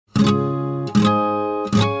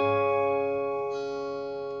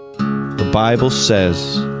Bible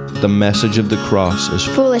says the message of the cross is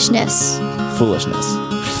foolishness. Foolishness.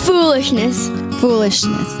 Foolishness.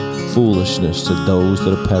 Foolishness. Foolishness to those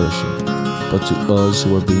that are perishing, but to us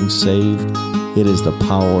who are being saved, it is the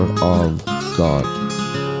power of God.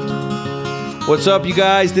 What's up, you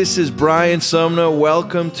guys? This is Brian Sumner.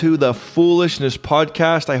 Welcome to the Foolishness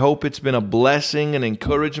Podcast. I hope it's been a blessing and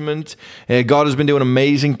encouragement. God has been doing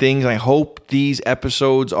amazing things. I hope these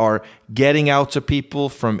episodes are getting out to people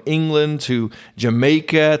from England to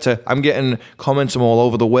Jamaica. I'm getting comments from all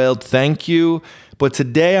over the world. Thank you. But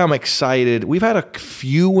today I'm excited. We've had a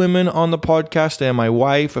few women on the podcast and my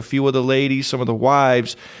wife, a few other ladies, some of the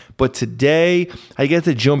wives. But today I get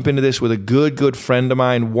to jump into this with a good friend of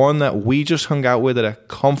mine, one that we just hung out with at a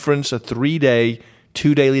conference, a 3-day,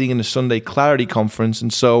 2-day leading into Sunday Clarity Conference.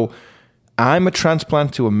 And so I'm a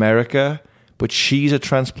transplant to America, but she's a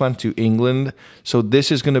transplant to England. So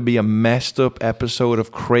this is going to be a messed up episode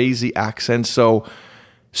of crazy accents. So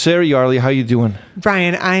Sarah Yarley, how you doing?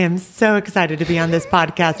 Brian, I am so excited to be on this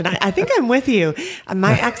podcast, and I think I'm with you.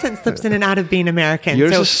 My accent slips in and out of being American.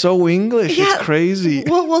 Yours is so English. Yeah, it's crazy.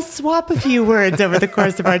 We'll swap a few words over the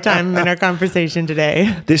course of our time in our conversation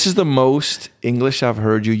today. This is the most English I've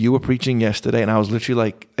heard you. You were preaching yesterday, and I was literally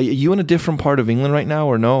like, are you in a different part of England right now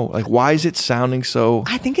or no? Like, why is it sounding so...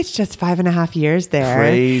 I think it's just 5.5 years there.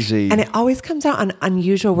 Crazy. And it always comes out on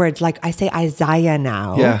unusual words. Like, I say Isaiah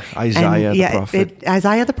now. Yeah, Isaiah the prophet.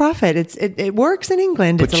 Isaiah the prophet. It works in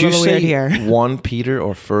England. But it's a little weird here. 1 Peter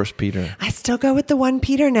or 1 Peter? I still go with the 1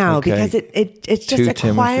 Peter now because it's just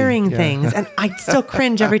acquiring things. And I still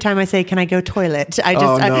cringe every time I say, can I go toilet?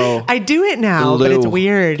 I do it now, but it's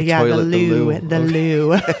weird. Yeah, the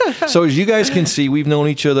loo. So as you guys can see, we've known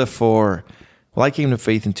each other I came to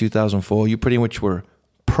faith in 2004. You pretty much were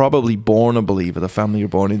probably born a believer, the family you're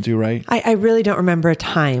born into, right? I really don't remember a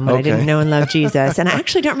time when I didn't know and love Jesus. And I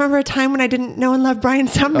actually don't remember a time when I didn't know and love Brian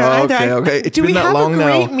Sumner either. Okay. Do we have a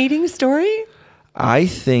great meeting story? I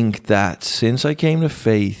think that since I came to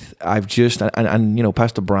faith, I've just, and you know,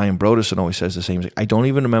 Pastor Brian Broderson always says the same. I don't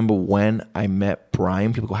even remember when I met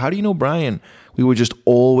Brian. People go, how do you know Brian? We were just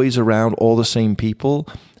always around all the same people.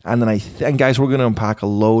 And then and guys, we're going to unpack a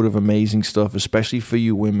load of amazing stuff, especially for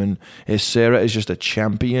you women. Sarah is just a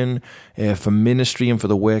champion for ministry and for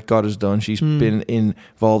the work God has done. She's been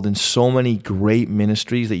involved in so many great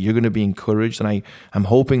ministries that you're going to be encouraged. And I'm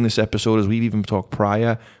hoping this episode, as we've even talked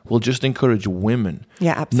prior, will just encourage women.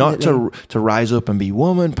 Yeah, absolutely. Not to rise up and be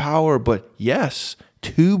woman power, but yes,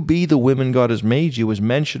 to be the women God has made you, as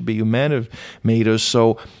men should be, who men have made us.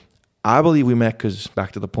 So I believe we met because,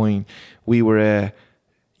 back to the point, we were...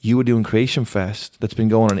 You were doing Creation Fest that's been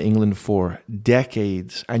going on in England for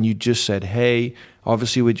decades, and you just said, hey,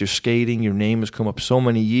 obviously with your skating, your name has come up so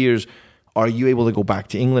many years. Are you able to go back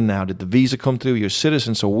to England now? Did the visa come through? You're a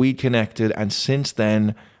citizen, so we connected, and since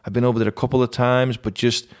then, I've been over there a couple of times, but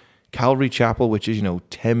just Calvary Chapel, which is,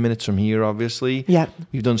 10 minutes from here, obviously. Yeah.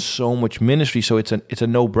 You've done so much ministry, so it's a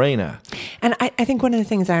no-brainer. And I think one of the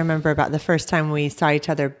things I remember about the first time we saw each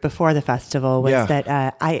other before the festival was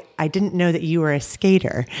that I didn't know that you were a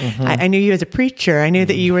skater. Mm-hmm. I knew you as a preacher. I knew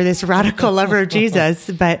that you were this radical lover of Jesus,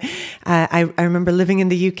 but I remember living in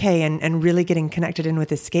the UK and really getting connected in with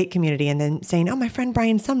the skate community and then saying, oh, my friend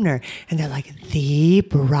Brian Sumner. And they're like, the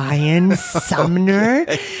Brian Sumner?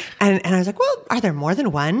 And I was like, well, are there more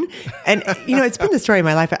than one? And, it's been the story of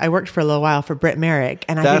my life. I worked for a little while for Britt Merrick,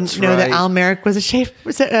 and I didn't know that Al Merrick was a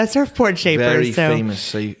surfboard shaper. Very famous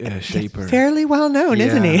shaper. Fairly well known,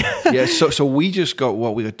 isn't he? Yeah, so we just got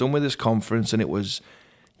we got done with this conference, and it was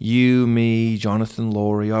you, me, Jonathan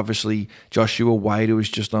Laurie, obviously Joshua White, who was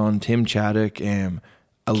just on, Tim Chaddock,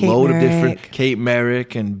 Kate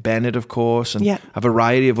Merrick and Bennett, of course, and a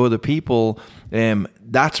variety of other people.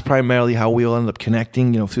 That's primarily how we all ended up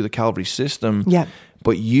connecting, through the Calvary system. Yeah.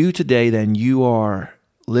 But you today, then, you are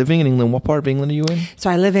living in England. What part of England are you in? So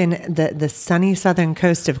I live in the sunny southern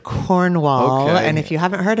coast of Cornwall. Okay. And if you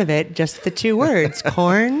haven't heard of it, just the 2 words,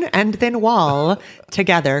 corn and then wall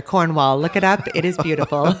together, Cornwall. Look it up. It is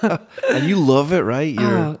beautiful. And you love it, right?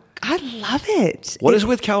 I love it. What is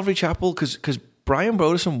with Calvary Chapel? Because Brian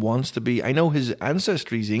Broderson wants to be, I know his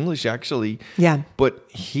ancestry is English, actually. Yeah. But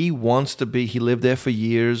he wants to be, he lived there for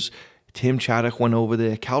years. Tim Chaddock went over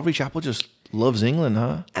there. Calvary Chapel just loves England,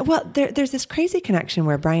 huh? Well, there's this crazy connection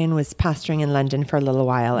where Brian was pastoring in London for a little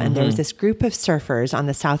while, and there was this group of surfers on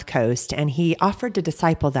the South Coast, and he offered to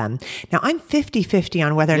disciple them. Now, I'm 50-50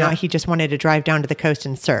 on whether or not he just wanted to drive down to the coast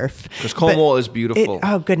and surf. Because Cornwall is beautiful.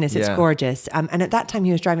 Oh, goodness, it's gorgeous. And at that time,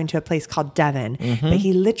 he was driving to a place called Devon, but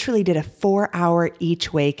he literally did a 4-hour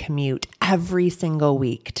each-way commute every single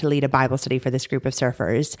week to lead a Bible study for this group of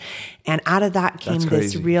surfers. And out of that came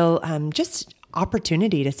this real, just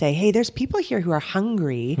opportunity to say, hey, there's people here who are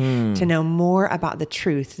hungry to know more about the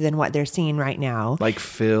truth than what they're seeing right now. Like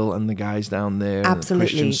Phil and the guys down there. Absolutely.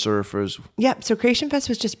 Christian surfers. Yep. So Creation Fest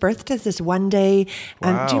was just birthed as this one day.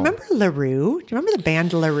 Wow. Do you remember LaRue? Do you remember the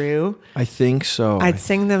band LaRue? I think so. I'd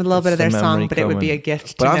sing them a little bit of their song, but it would be a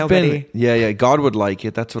gift to nobody. God would like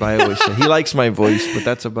it. That's what I always say. He likes my voice, but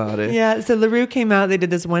that's about it. Yeah. So LaRue came out. They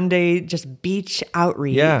did this one day just beach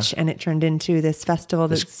outreach, and it turned into this festival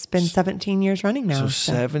that's been 17 years running now. So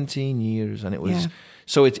 17 years, and it was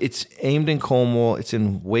so it's aimed in Cornwall. It's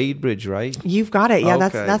in Wadebridge, right? You've got it. Yeah,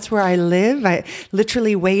 that's where I live. I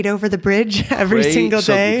literally wade over the bridge every single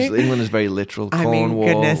day. So England is very literal. Cornwall,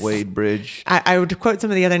 Wadebridge. I would quote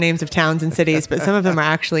some of the other names of towns and cities, but some of them are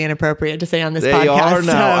actually inappropriate to say on this podcast. They are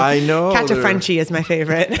now. So I know. Catch a Frenchie is my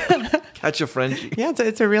favorite. Catch a Frenchie. Yeah,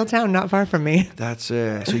 it's a real town not far from me. That's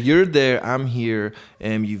it. So you're there, I'm here,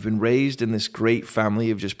 and you've been raised in this great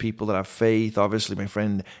family of just people that have faith. Obviously, my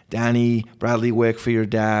friend Danny, Bradley work for your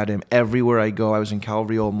dad, and everywhere I go, I was in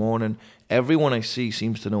Calvary all morning. Everyone I see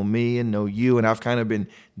seems to know me and know you, and I've kind of been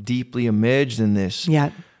deeply immersed in this.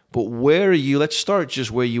 Yeah. But where are you? Let's start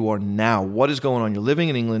just where you are now. What is going on? You're living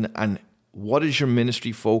in England, and what is your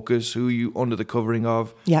ministry focus? Who are you under the covering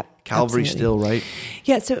of? Yep. Calvary absolutely. Still, right?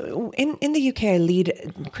 Yeah, so in the UK, I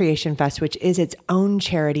lead Creation Fest, which is its own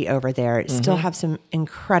charity over there. It still have some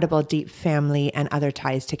incredible deep family and other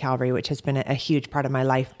ties to Calvary, which has been a huge part of my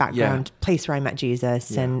life background, place where I met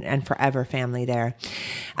Jesus and forever family there.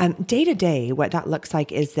 Day to day, what that looks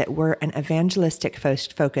like is that we're an evangelistic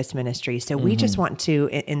focused ministry. So we just want to,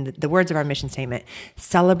 in the words of our mission statement,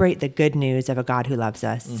 celebrate the good news of a God who loves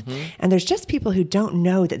us. And there's just people who don't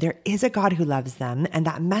know that there is a God who loves them, and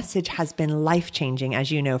that message has been life-changing,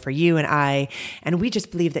 as you know, for you and I, and we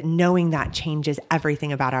just believe that knowing that changes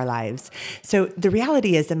everything about our lives. So the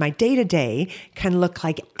reality is that my day-to-day can look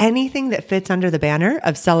like anything that fits under the banner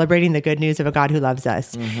of celebrating the good news of a God who loves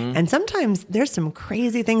us. And sometimes there's some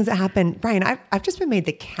crazy things that happen. Brian, I've just been made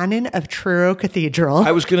the canon of Truro Cathedral.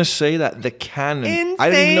 I was going to say that, the canon. Insane. I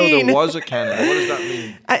didn't even know there was a canon. What does that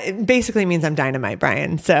mean? It basically means I'm dynamite,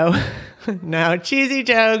 Brian. So no, cheesy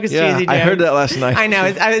jokes, cheesy jokes. I heard that last night. I know.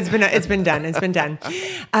 It's been done. It's been done.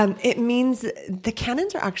 It means the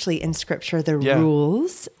canons are actually in Scripture, the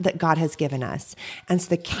rules that God has given us. And so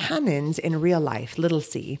the canons in real life, little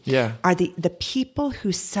c, are the people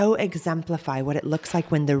who so exemplify what it looks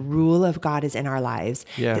like when the rule of God is in our lives,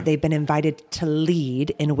 that they've been invited to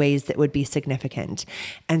lead in ways that would be significant.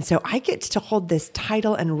 And so I get to hold this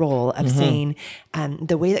title and role of saying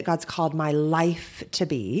the way that God's called my life to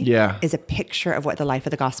be is a picture of what the life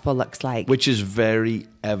of the gospel looks like. Which is very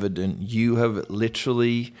evident. You have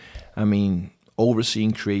literally,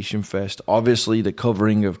 overseeing Creation Fest, obviously the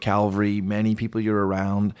covering of Calvary, many people you're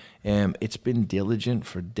around. It's been diligent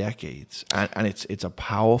for decades, and it's a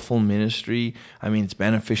powerful ministry. It's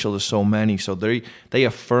beneficial to so many. So they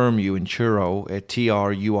affirm you in Truro,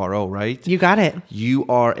 Truro, right? You got it. You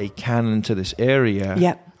are a canon to this area.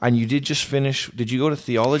 Yep. And you did just finish. Did you go to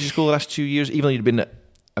theology school the last 2 years, even though you'd been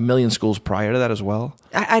a million schools prior to that as well?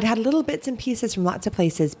 I'd had little bits and pieces from lots of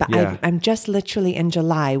places, but I'm just literally in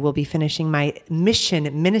July will be finishing my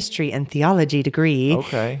mission, ministry, and theology degree.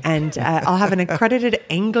 Okay. And I'll have an accredited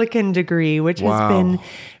Anglican degree, which has been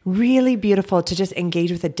really beautiful to just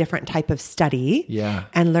engage with a different type of study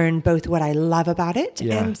and learn both what I love about it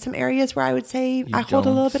and some areas where I would say I hold a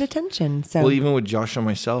little bit of tension. So, well, even with Josh and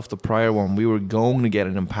myself, the prior one, we were going to get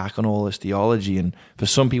an unpack on all this theology, and for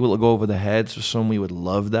some people it'll go over their heads, for some we would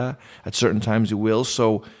love that. At certain times it will.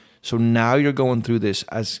 So now you're going through this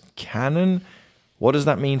as canon. What does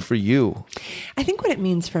that mean for you? I think what it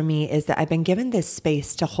means for me is that I've been given this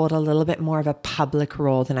space to hold a little bit more of a public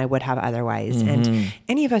role than I would have otherwise. And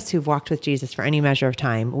any of us who've walked with Jesus for any measure of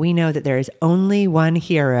time, we know that there is only one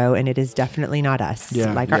hero, and it is definitely not us.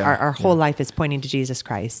 Our whole life is pointing to Jesus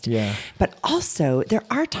Christ. Yeah. But also, there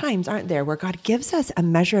are times, aren't there, where God gives us a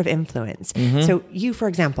measure of influence. So you, for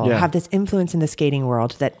example, have this influence in the skating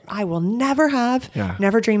world that I will never have,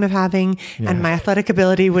 never dream of having, and my athletic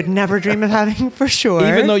ability would never dream of having for sure.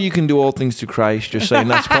 Even though you can do all things through Christ, you're saying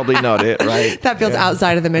that's probably not it, right? That feels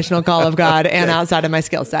outside of the missional call of God and outside of my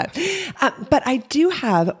skill set. But I do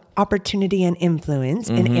have opportunity and influence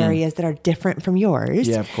in areas that are different from yours.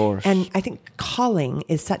 Yeah, of course. And I think calling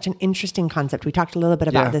is such an interesting concept. We talked a little bit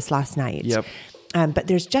about this last night. Yep. But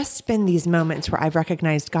there's just been these moments where I've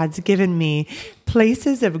recognized God's given me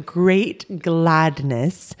places of great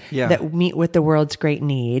gladness that meet with the world's great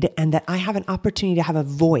need, and that I have an opportunity to have a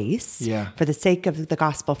voice for the sake of the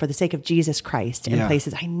gospel, for the sake of Jesus Christ in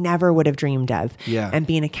places I never would have dreamed of. And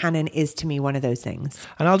being a canon is to me one of those things.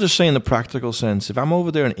 And I'll just say in the practical sense, if I'm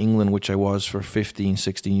over there in England, which I was for 15,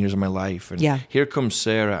 16 years of my life, and here comes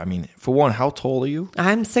Sarah, I mean, for one, how tall are you?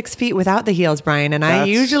 I'm 6 feet without the heels, Brian, and I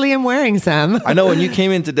usually am wearing some. I know when you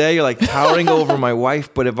came in today, you're like towering over my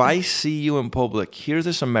wife, but if I see you in public, here's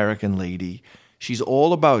this American lady. She's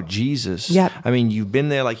all about Jesus. Yep. I mean, you've been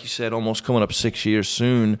there, like you said, almost coming up 6 years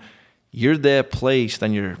soon. You're there placed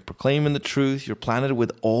and you're proclaiming the truth. You're planted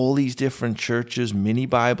with all these different churches, mini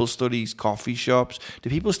Bible studies, coffee shops. Do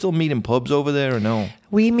people still meet in pubs over there or no?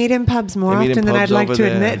 We meet in pubs more often than I'd like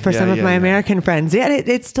to admit for some of my American friends. Yeah,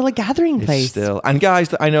 it's still a gathering place. Still. And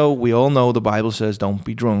guys, I know, we all know the Bible says don't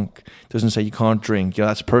be drunk. It doesn't say you can't drink. You know,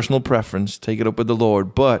 that's personal preference. Take it up with the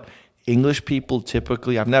Lord. But English people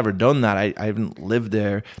typically, I've never done that. I haven't lived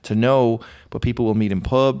there to know, but people will meet in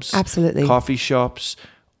pubs. Absolutely. Coffee shops.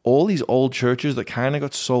 All these old churches that kind of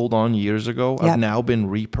got sold on years ago have now been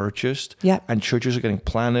repurchased. And churches are getting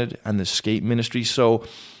planted and the escape ministry. So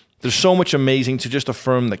there's so much amazing to just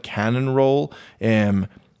affirm the canon role.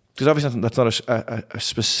 Because obviously that's not a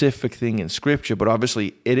specific thing in Scripture, but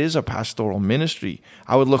obviously it is a pastoral ministry.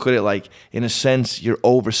 I would look at it like, in a sense, you're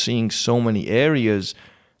overseeing so many areas.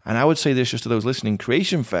 And I would say this just to those listening,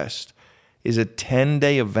 Creation Fest is a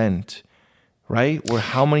 10-day event, right? Where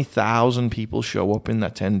how many thousand people show up in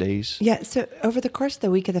that 10 days? Yeah, so over the course of the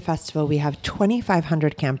week of the festival, we have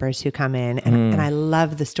 2,500 campers who come in, and I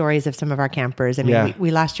love the stories of some of our campers. I mean, we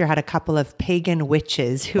last year had a couple of pagan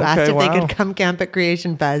witches who asked if they could come camp at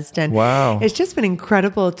Creation Fest, and it's just been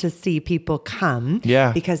incredible to see people come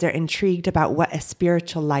because they're intrigued about what a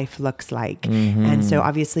spiritual life looks like. And so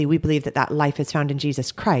obviously we believe that that life is found in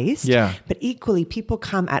Jesus Christ, but equally people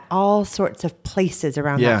come at all sorts of places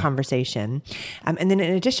around that conversation. And then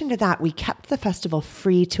in addition to that, we kept the festival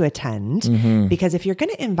free to attend because if you're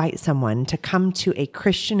going to invite someone to come to a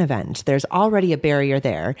Christian event, there's already a barrier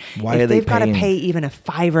there. Why if are they they've got to pay even a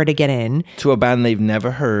 $5 to get in. To a band they've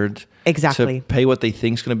never heard. Exactly. To pay what they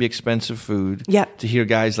think is going to be expensive food. To hear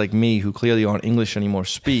guys like me who clearly aren't English anymore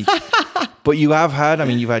speak. But you have had, I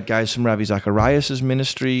mean, you've had guys from Ravi Zacharias'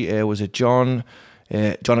 ministry. Was it John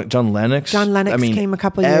Lennox? John Lennox came a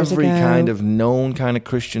couple years ago. Every kind of known kind of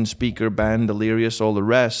Christian speaker, band, Delirious, all the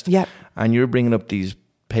rest. And you're bringing up these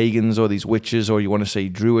pagans or these witches, or you want to say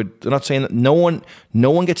druid. They're not saying that no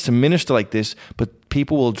one gets to minister like this, but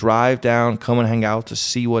people will drive down, come and hang out to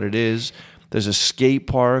see what it is. There's a skate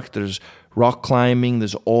park, there's rock climbing,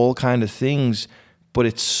 there's all kind of things. But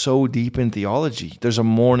it's so deep in theology. There's a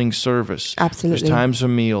morning service. Absolutely. There's times of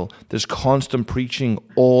meal. There's constant preaching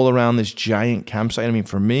all around this giant campsite. I mean,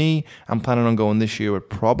 for me, I'm planning on going this year with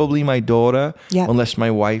probably my daughter, unless my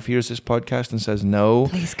wife hears this podcast and says no.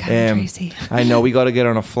 Please come, Tracy. I know, we got to get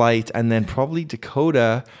on a flight. And then probably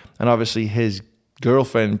Dakota, and obviously his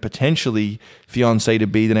girlfriend, potentially fiance to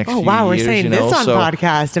be the next few years. We're saying this on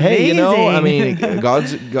podcast. Amazing. Hey, you know, I mean,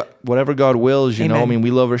 whatever God wills, you know. I mean,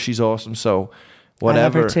 we love her. She's awesome. So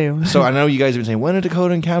whatever. I love her too. So I know you guys have been saying, when are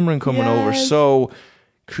Dakota and Cameron coming over? So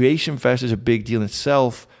Creation Fest is a big deal in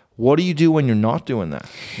itself. What do you do when you're not doing that?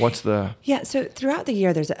 What's the... Yeah, so throughout the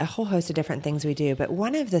year, there's a whole host of different things we do. But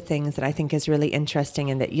one of the things that I think is really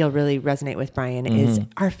interesting and that you'll really resonate with, Brian, is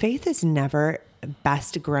our faith is never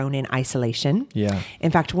best grown in isolation. In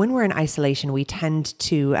fact, when we're in isolation, we tend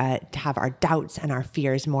to have our doubts and our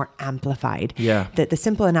fears more amplified. The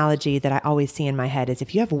simple analogy that I always see in my head is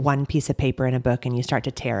if you have one piece of paper in a book and you start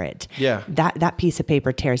to tear it, that piece of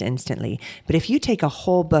paper tears instantly. But if you take a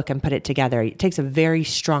whole book and put it together, it takes a very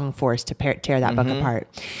strong force to tear that book apart.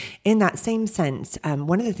 In that same sense,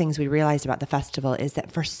 one of the things we realized about the festival is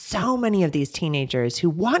that for so many of these teenagers who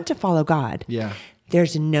want to follow God,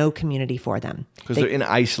 there's no community for them. Because they're in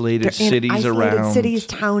isolated cities around. Cities,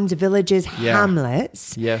 towns, villages,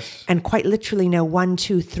 hamlets. And quite literally know 1,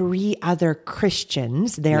 2, 3 other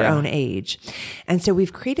Christians their own age. And so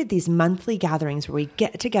we've created these monthly gatherings where we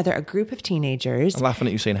get together a group of teenagers. I'm laughing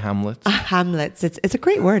at you saying hamlets. Hamlets. It's a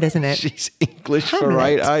great word, isn't it? She's English for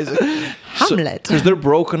right, Isaac. Hamlet. Because they're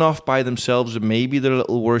broken off by themselves. Maybe their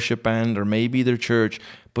little worship band or maybe their church,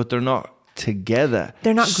 but they're not together.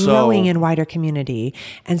 They're not growing in wider community.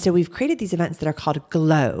 And so we've created these events that are called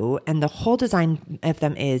Glow. And the whole design of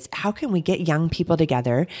them is how can we get young people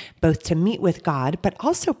together, both to meet with God, but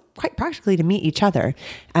also quite practically to meet each other.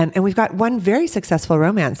 And we've got one very successful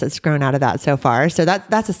romance that's grown out of that so far. So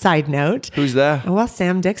that's a side note. Who's that? Well,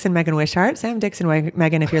 Sam Dix and Megan Wishart. Sam Dix and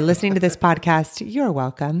Megan, if you're listening to this podcast, you're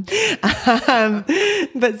welcome.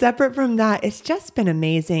 But separate from that, it's just been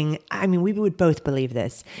amazing. I mean, we would both believe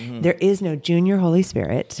this. Mm-hmm. There is no junior Holy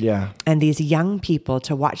Spirit. Yeah. And these young people,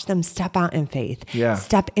 to watch them step out in faith,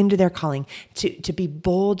 step into their calling, to be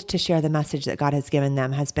bold to share the message that God has given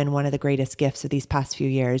them has been one of the greatest gifts of these past few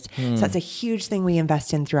years. So that's a huge thing we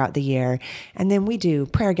invest in throughout the year. And then we do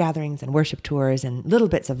prayer gatherings and worship tours and little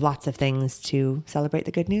bits of lots of things to celebrate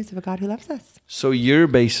the good news of a God who loves us. So you're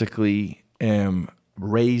basically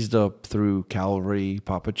raised up through Calvary,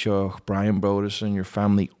 Papa Chuck, Brian Broderson, your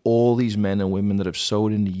family, all these men and women that have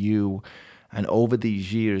sowed into you. And over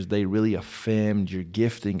these years, they really affirmed your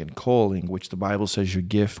gifting and calling, which the Bible says your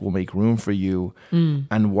gift will make room for you.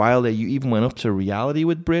 And while you even went up to reality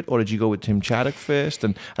with Brit, or did you go with Tim Chaddock first?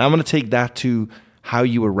 And I'm going to take that to how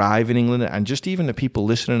you arrive in England and just even the people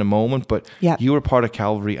listening in a moment. But you were part of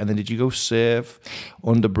Calvary, and then did you go serve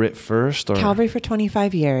under Brit first? Or? Calvary for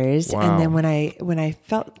 25 years. Wow. And then when I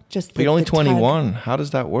felt just... But you're only 21. How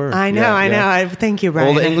does that work? I know. Thank you, Brian.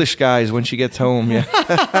 All the English guys, when she gets home,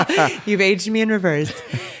 You've aged me in reverse.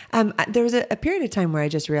 There was a period of time where I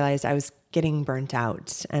just realized I was getting burnt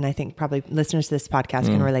out. And I think probably listeners to this podcast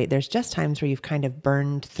can relate. There's just times where you've kind of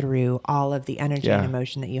burned through all of the energy and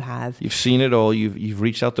emotion that you have. You've seen it all. You've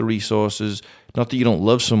reached out the resources. Not that you don't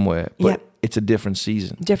love somewhere, but it's a different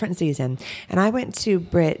season. Different season. And I went to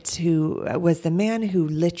Brit, who was the man who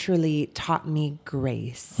literally taught me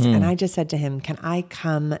grace. And I just said to him, can I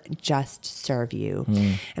come just serve you?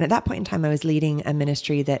 And at that point in time, I was leading a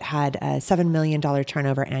ministry that had a $7 million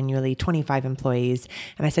turnover annually, 25 employees.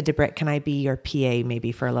 And I said to Brit, can I be your PA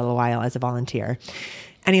maybe for a little while as a volunteer?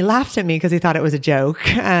 And he laughed at me because he thought it was a joke.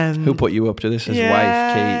 Who put you up to this? His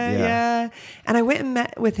wife, Kate. Yeah. And I went and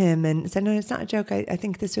met with him and said, no, it's not a joke. I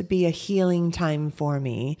think this would be a healing time for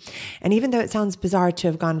me. And even though it sounds bizarre to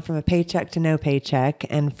have gone from a paycheck to no paycheck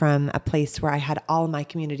and from a place where I had all my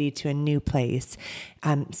community to a new place,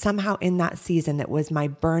 somehow in that season that was my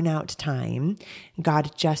burnout time,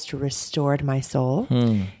 God just restored my soul.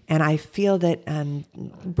 And I feel that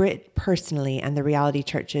Brit personally and the reality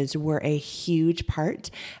churches were a huge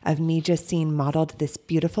part of me just seeing modeled this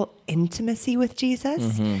beautiful intimacy with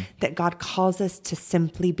Jesus, that God calls us to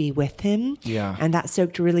simply be with him. Yeah. And that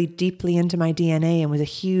soaked really deeply into my DNA and was a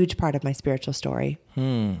huge part of my spiritual story.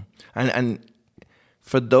 And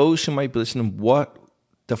for those who might be listening, what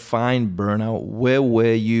defined burnout? Where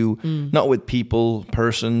were you? Not with people,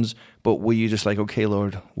 persons, but were you just like, okay,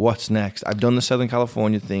 Lord, what's next? I've done the Southern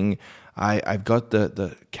California thing. I've got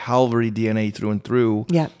the Calvary DNA through and through.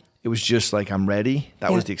 Yeah. It was just like, I'm ready.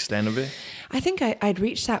 That was the extent of it. I think I'd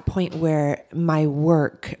reached that point where my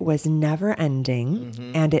work was never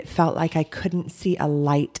ending and it felt like I couldn't see a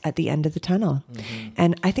light at the end of the tunnel.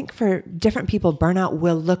 And I think for different people, burnout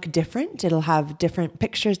will look different. It'll have different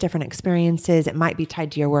pictures, different experiences. It might be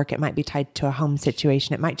tied to your work. It might be tied to a home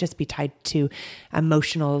situation. It might just be tied to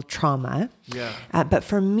emotional trauma. But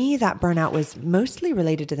for me, that burnout was mostly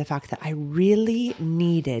related to the fact that I really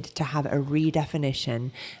needed to have a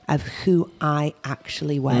redefinition of who I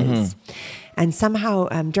actually was. And somehow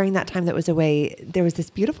during that time that was away, there was this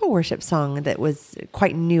beautiful worship song that was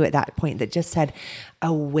quite new at that point that just said,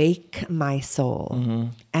 awake my soul.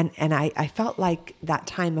 And I felt like that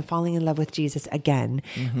time of falling in love with Jesus again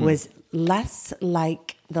was less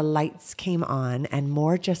like the lights came on and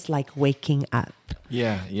more just like waking up.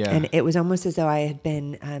 And it was almost as though I had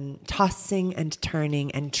been tossing and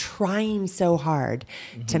turning and trying so hard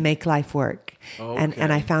to make life work.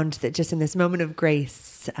 And I found that just in this moment of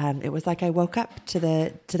grace, it was like I woke up to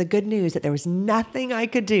the good news that there was nothing I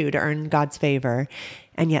could do to earn God's favor,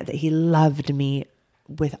 and yet that He loved me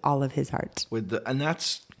with all of His heart.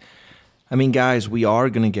 I mean, guys, we are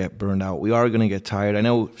going to get burned out. We are going to get tired. I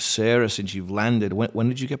know, Sarah, since you've landed, when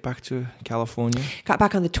did you get back to California? Got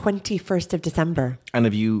back on the 21st of December. And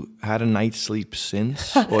have you had a night's sleep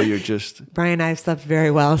since? Or you're just... Brian, I've slept very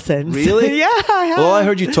well since. Really? Yeah, I have. All I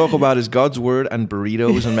heard you talk about is God's word and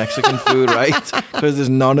burritos and Mexican food, right? Because there's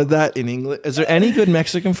none of that in England. Is there any good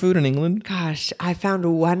Mexican food in England? Gosh, I found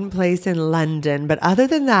one place in London. But other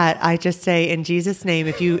than that, I just say, in Jesus' name,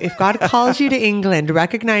 if God calls you to England,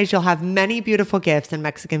 recognize you'll have many beautiful gifts, and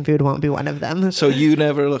Mexican food won't be one of them. So you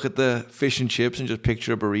never look at the fish and chips and just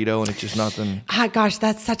picture a burrito and it's just nothing? Ah, gosh,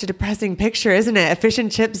 that's such a depressing picture, isn't it? A fish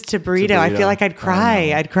and chips to burrito. I feel like I'd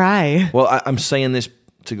cry. I'd cry. Well, I'm saying this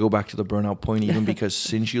to go back to the burnout point, even because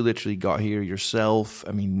since you literally got here yourself,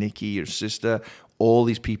 I mean, Nikki, your sister, all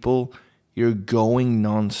these people, you're going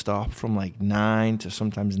nonstop from like 9 to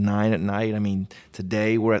sometimes 9 at night. I mean,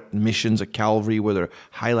 today we're at missions at Calvary where they're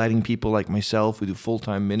highlighting people like myself who do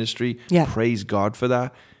full-time ministry. Yeah. Praise God for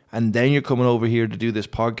that. And then you're coming over here to do this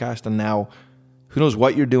podcast, and now who knows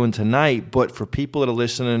what you're doing tonight, but for people that are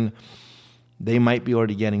listening, they might be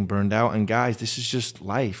already getting burned out. And guys, this is just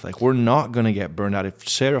life. Like, we're not going to get burned out. If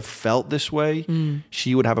Sarah felt this way,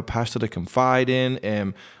 she would have a pastor to confide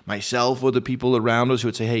in. Myself or the people around us who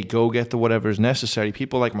would say, hey, go get the whatever is necessary.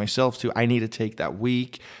 People like myself too, I need to take that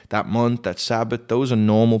week, that month, that Sabbath. Those are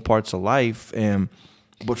normal parts of life.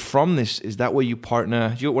 But from this, is that where you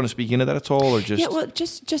partner? Do you want to speak into that at all? Or just... Yeah, well,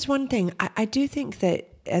 just one thing. I do think that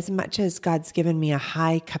as much as God's given me a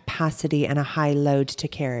high capacity and a high load to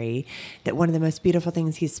carry, that one of the most beautiful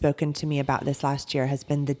things he's spoken to me about this last year has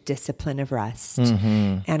been the discipline of rest.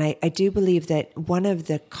 And I do believe that one of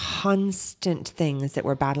the constant things that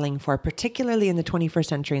we're battling for, particularly in the 21st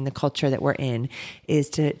century in the culture that we're in, is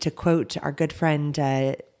to quote our good friend,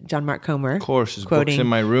 John Mark Comer. Of course, his book's in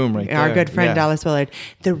my room right there. Our good friend, Dallas Willard.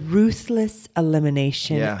 The ruthless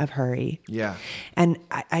elimination of hurry. Yeah. And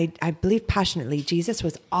I believe passionately, Jesus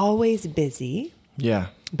was always busy. Yeah.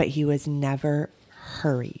 But he was never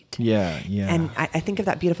hurried. Yeah, yeah. And I think of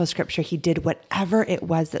that beautiful scripture. He did whatever it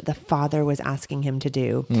was that the Father was asking him to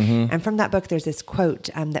do. And from that book, there's this quote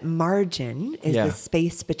that margin is the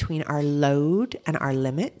space between our load and our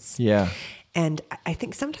limits. Yeah. And I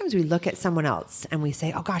think sometimes we look at someone else and we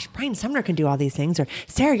say, oh gosh, Brian Sumner can do all these things, or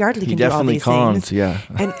Sarah Yardley can do all these things. Yeah.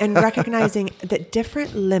 and recognizing that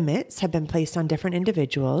different limits have been placed on different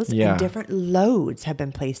individuals and different loads have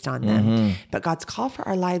been placed on them. But God's call for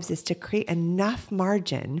our lives is to create enough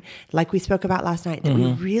margin, like we spoke about last night, that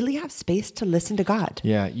we really have space to listen to God.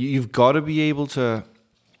 Yeah, you've got to be able to...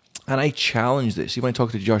 And I challenge this. Even when I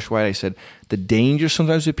talked to Josh White, I said, the danger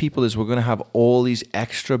sometimes with people is we're going to have all these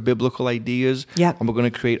extra biblical ideas and we're going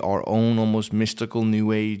to create our own almost mystical,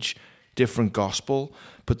 new age, different gospel.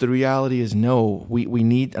 But the reality is, no, we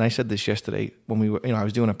need, and I said this yesterday when we were, I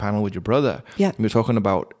was doing a panel with your brother. Yeah. We were talking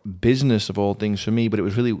about business of all things for me, but it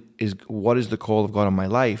was really, what is the call of God on my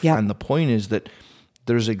life? Yeah. And the point is that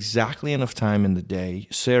there's exactly enough time in the day.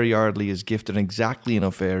 Sarah Yardley is gifted in exactly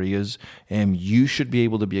enough areas, and you should be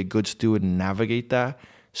able to be a good steward and navigate that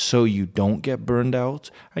so you don't get burned out.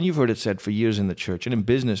 And you've heard it said for years in the church and in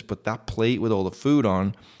business, put that plate with all the food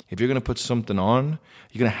on. If you're going to put something on,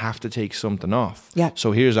 you're going to have to take something off. Yeah.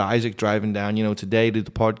 So here's Isaac driving down, today to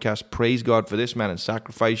the podcast. Praise God for this man and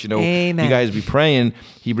sacrifice. Amen. You guys be praying.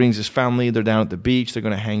 He brings his family. They're down at the beach. They're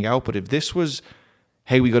going to hang out. But if this was...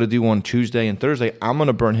 hey, we got to do one Tuesday and Thursday, I'm going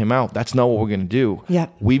to burn him out. That's not what we're going to do. Yeah.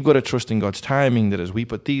 We've got to trust in God's timing that as we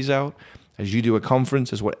put these out, as you do a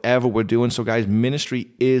conference, as whatever we're doing. So guys, ministry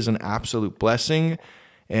is an absolute blessing.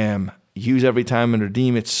 Use every time and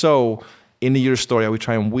redeem it. So into your story, how we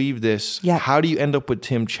try and weave this. Yeah. How do you end up with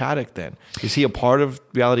Tim Chaddock then? Is he a part of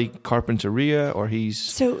Reality Carpinteria, or he's...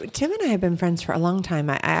 So Tim and I have been friends for a long time.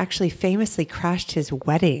 I actually famously crashed his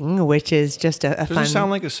wedding, which is just a fun... Doesn't sound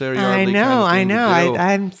like a Sarah Yardley I know.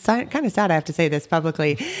 I'm kind of sad I have to say this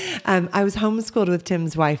publicly. I was homeschooled with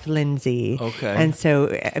Tim's wife, Lindsay. Okay. And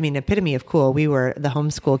so, I mean, epitome of cool. We were the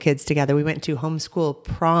homeschool kids together. We went to homeschool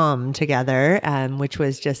prom together, which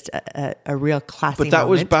was just a real classy But that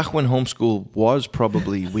was moment. back when homeschool was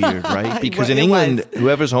probably weird, right? Because in England,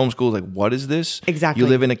 whoever's homeschooled, like, what is this? Exactly. You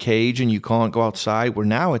live in a cage and you can't go outside. Where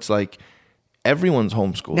now it's like everyone's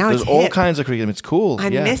homeschooled. Now there's it's all hip. kinds of curriculum. It's cool. I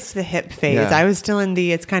missed the hip phase. Yeah. I was still in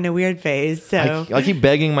the it's kind of weird phase. So I keep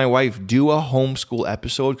begging my wife, do a homeschool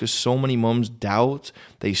episode, because so many mums doubt,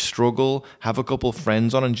 they struggle, have a couple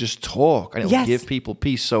friends on and just talk. And it'll give people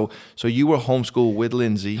peace. So you were homeschooled with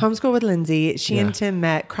Lindsay. Homeschool with Lindsay. She and Tim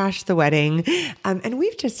met, crashed the wedding. And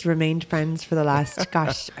we've just remained friends for the last,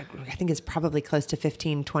 gosh, I think it's probably close to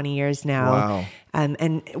 15, 20 years now. Wow.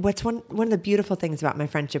 And what's one of the beautiful things about my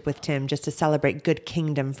friendship with Tim, just to celebrate good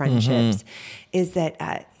kingdom friendships, is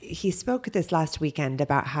that he spoke this last weekend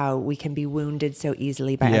about how we can be wounded so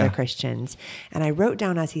easily by other Christians. And I wrote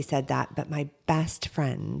down as he said that, but my best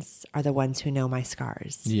friends are the ones who know my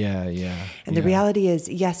scars. Yeah, yeah. And the reality is,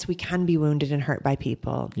 yes, we can be wounded and hurt by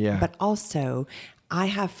people. Yeah. But also, I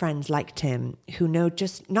have friends like Tim who know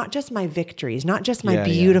not just my victories, not just my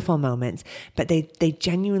beautiful moments, but they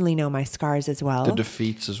genuinely know my scars as well. The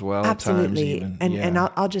defeats as well. Absolutely. At times even. And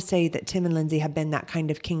I'll just say that Tim and Lindsay have been that kind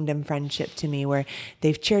of kingdom friendship to me, where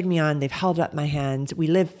they've cheered me on, they've held up my hand. We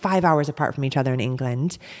live 5 hours apart from each other in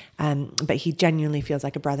England, but he genuinely feels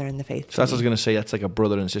like a brother in the faith. So that's what I was going to say. That's like a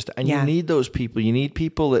brother and sister. And you need those people. You need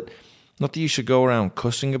people that, not that you should go around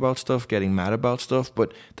cussing about stuff, getting mad about stuff,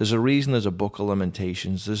 but there's a reason there's a book of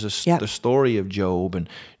Lamentations. There's the story of Job and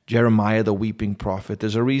Jeremiah, the weeping prophet.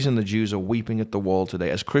 There's a reason the Jews are weeping at the wall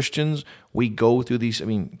today. As Christians, we go through these. I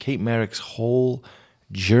mean, Kate Merrick's whole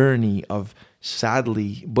journey of,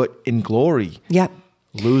 sadly, but in glory,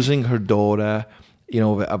 losing her daughter,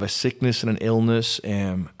 of a sickness and an illness,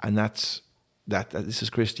 and that's that. This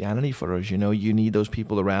is Christianity for us. You need those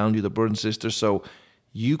people around you, the brother and sister. So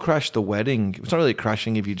you crash the wedding. It's not really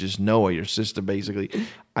crashing if you just know her, your sister, basically.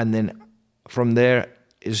 And then from there,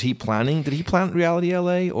 did he plan Reality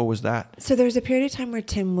LA, or was that? So there was a period of time where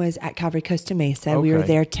Tim was at Calvary Costa Mesa. Okay. We were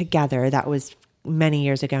there together. That was many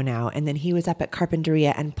years ago now. And then he was up at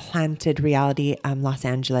Carpinteria and planted Reality Los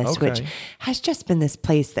Angeles, which has just been this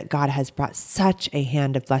place that God has brought such a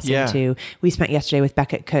hand of blessing to. We spent yesterday with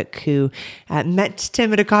Beckett Cook, who met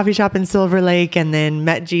Tim at a coffee shop in Silver Lake and then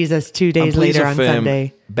met Jesus 2 days later on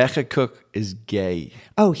Sunday. Beckett Cook is gay.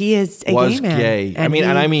 Oh, he is a gay man. Gay.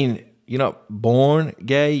 I mean, you're not born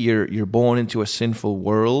gay. You're born into a sinful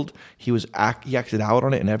world. He acted out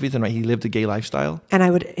on it and everything. Right? He lived a gay lifestyle.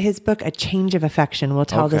 And his book, A Change of Affection, will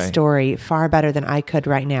tell the story far better than I could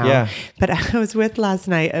right now. Yeah. But I was with last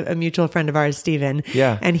night a mutual friend of ours, Stephen.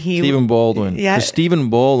 Yeah. And Stephen Baldwin. Yeah. Stephen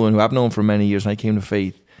Baldwin, who I've known for many years, and I came to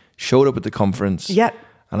faith, showed up at the conference. Yep.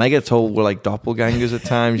 And I get told we're like doppelgangers at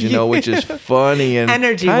times, which is funny and kind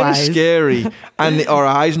of scary, and our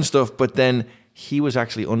eyes and stuff. But then he was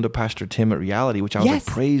actually under Pastor Tim at Reality, which I was like,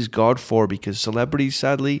 praise God for, because celebrities,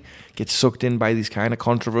 sadly, get sucked in by these kind of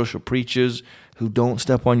controversial preachers who don't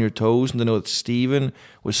step on your toes. And to know that Stephen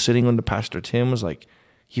was sitting under Pastor Tim was like,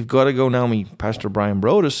 you've got to go now meet Pastor Brian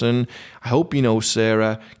Broderson. I hope you know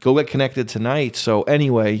Sarah. Go get connected tonight. So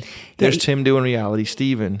anyway, there's Tim doing Reality,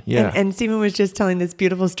 Stephen. Yeah. And Stephen was just telling this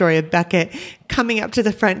beautiful story of Beckett coming up to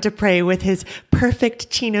the front to pray with his perfect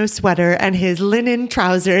chino sweater and his linen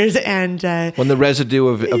trousers. And when the residue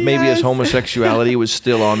of maybe his homosexuality was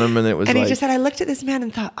still on him. And it was he just said, I looked at this man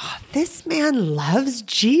and thought, this man loves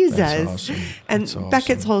Jesus. That's awesome. And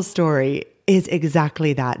Beckett's whole story is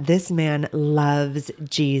exactly that. This man loves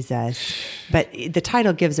Jesus. But the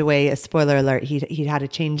title gives away a spoiler alert. He had a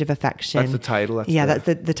change of affection. That's the title. That's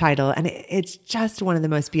the title. And it's just one of the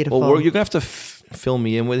most beautiful. Well, you're going to have to fill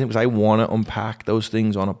me in with him, because I want to unpack those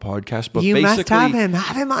things on a podcast. But you must have him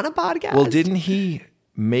on a podcast. Well, didn't he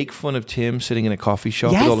make fun of Tim sitting in a coffee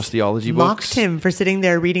shop with all his theology books? Mocked him for sitting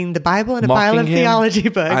there reading the Bible and a pile of theology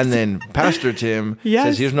books. And then Pastor Tim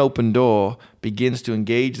says, here's an open door, begins to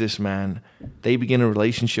engage this man. They begin a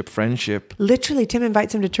relationship, friendship. Literally, Tim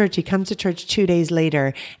invites him to church. He comes to church 2 days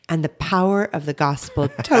later, and the power of the gospel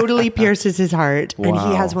totally pierces his heart. Wow. And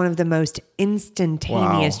he has one of the most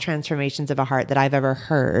instantaneous transformations of a heart that I've ever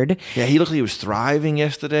heard. Yeah, he looked like he was thriving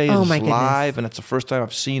yesterday. Oh, my goodness. Live, and it's the first time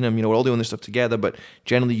I've seen him. We're all doing this stuff together, but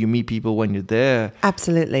generally you meet people when you're there.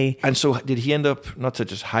 Absolutely. And so did he end up, not to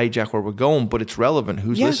just hijack where we're going, but it's relevant.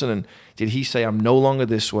 Who's listening? Did he say, I'm no longer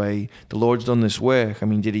this way? The Lord's done this work. I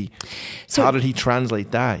mean, how did he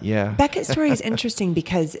translate that? Yeah. Beckett's story is interesting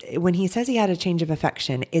because when he says he had a change of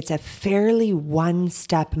affection, it's a fairly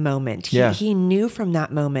one-step moment. He knew from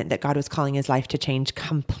that moment that God was calling his life to change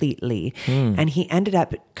completely. And he ended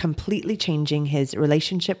up completely changing his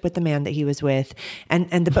relationship with the man that he was with.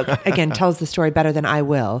 And the book, again, tells the story better than I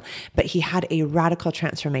will. But he had a radical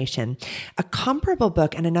transformation. A comparable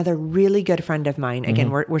book, and another really good friend of mine,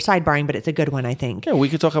 again, we're sidebarring, but it's a good one, I think. Yeah, we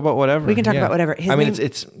could talk about whatever. We can talk about whatever.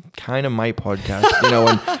 It's kind of my podcast,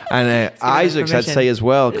 and Isaac's had to say as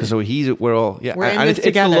well, because we're all, and it's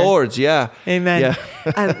the Lord's, Amen.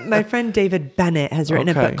 My friend David Bennett has written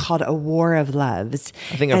a book called A War of Loves.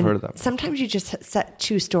 I think I've heard of that. Sometimes you just set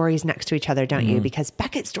two stories next to each other, don't you? Because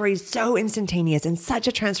Beckett's story is so instantaneous and such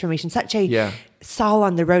a transformation, such a Saul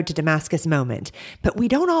on the road to Damascus moment. But we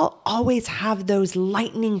don't always have those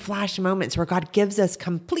lightning flash moments where God gives us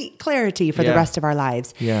complete clarity for the rest of our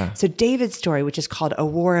lives. Yeah. So David's story, which is called A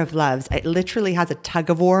War of Loves, it literally has a tug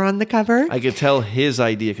of war on the cover. I could tell his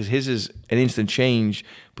idea, because his is an instant change,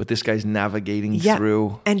 but but this guy's navigating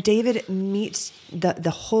through. And David meets the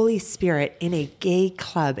Holy Spirit in a gay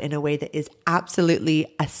club in a way that is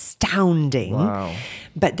absolutely astounding. Wow.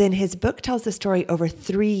 But then his book tells the story over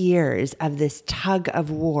 3 years of this tug of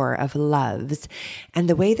war of loves. And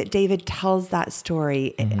the way that David tells that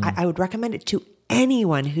story, I would recommend it to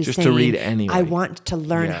anyone who's just saying, to read anyway. I want to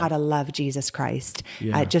learn how to love Jesus Christ.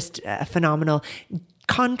 Just a phenomenal,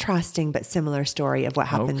 contrasting but similar story of what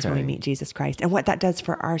happens when we meet Jesus Christ and what that does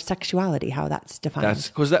for our sexuality, how that's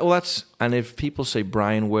defined. And if people say,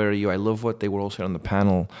 Brian, where are you? I love what they were all saying on the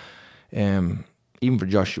panel. Even for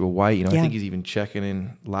Joshua White, I think he's even checking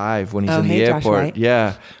in live when he's in the airport.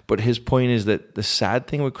 Yeah. But his point is that the sad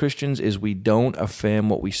thing with Christians is we don't affirm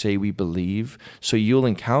what we say we believe. So you'll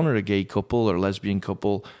encounter a gay couple or lesbian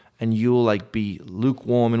couple and you'll like be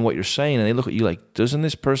lukewarm in what you're saying. And they look at you like, doesn't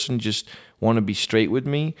this person just want to be straight with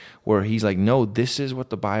me? Where he's like, no, this is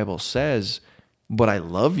what the Bible says, but I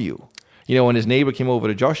love you. When his neighbor came over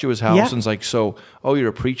to Joshua's house and was like, so, you're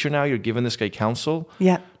a preacher now? You're giving this guy counsel?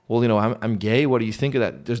 Yeah. Well, I'm gay. What do you think of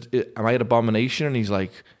that? Am I an abomination? And he's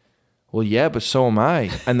like, well, yeah, but so am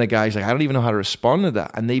I. And the guy's like, I don't even know how to respond to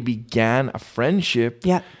that. And they began a friendship.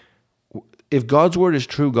 Yeah. If God's word is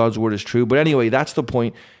true, God's word is true. But anyway, that's the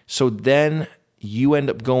point. So then you end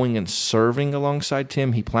up going and serving alongside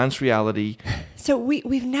Tim. He plants Reality. So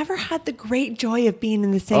we've never had the great joy of being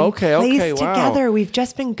in the same place together. Wow. We've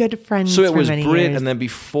just been good friends for many years. So it was Brit, and then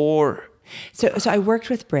before... So I worked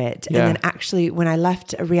with Brit, and then actually when I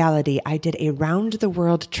left Reality, I did a round the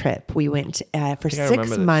world trip. We went for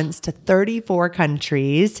 6 months to 34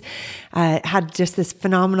 countries, had just this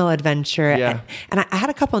phenomenal adventure. Yeah. And I had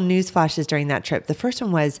a couple of news flashes during that trip. The first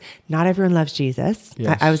one was, not everyone loves Jesus.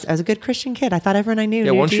 Yes. I was a good Christian kid. I thought everyone I knew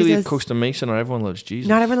knew once Jesus. You leave Costa Mesa, not everyone loves Jesus.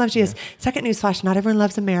 Not everyone loves Jesus. Second news flash, not everyone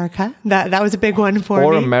loves America. That was a big one for me.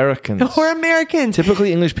 Or Americans. Or Americans.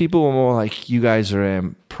 Typically English people were more like, you guys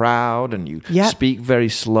are... proud and you speak very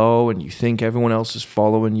slow and you think everyone else is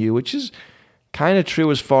following you, which is kind of true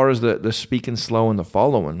as far as the speaking slow and the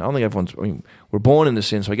following. I don't think we're born into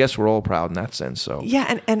sin, so I guess we're all proud in that sense. So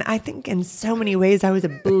and I think in so many ways I was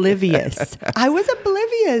oblivious. I was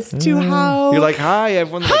oblivious to how... You're like, hi,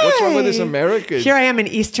 everyone. Like, what's wrong with this American? Here I am in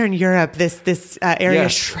Eastern Europe, this area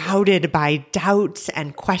shrouded by doubts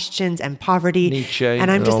and questions and poverty. Nietzsche and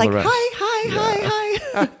I'm just like,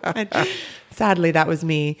 hi. And sadly, that was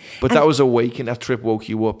me. But that was awakened. That trip woke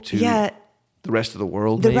you up to the rest of the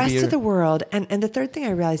world. The rest of the world. And the third thing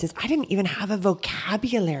I realized is I didn't even have a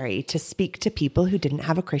vocabulary to speak to people who didn't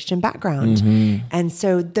have a Christian background. Mm-hmm. And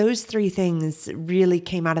so those three things really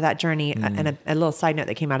came out of that journey. And a little side note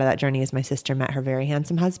that came out of that journey is my sister met her very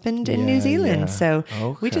handsome husband in New Zealand. So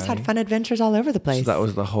we just had fun adventures all over the place. So that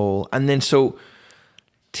was the whole. And then so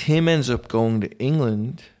Tim ends up going to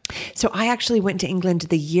England. So I actually went to England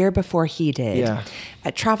the year before he did. Yeah.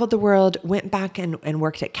 I traveled the world, went back and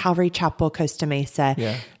worked at Calvary Chapel, Costa Mesa,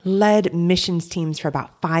 yeah. led missions teams for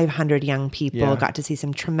about 500 young people, yeah. got to see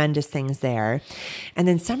some tremendous things there. And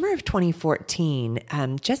then summer of 2014,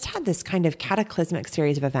 just had this kind of cataclysmic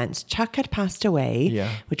series of events. Chuck had passed away, yeah.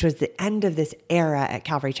 which was the end of this era at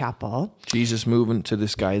Calvary Chapel. Jesus moving to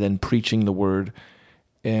this guy, then preaching the word.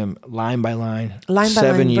 Line by line,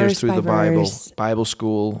 7 years through the Bible, verse. Bible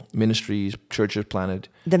school, ministries, churches planted.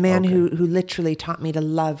 The man who literally taught me to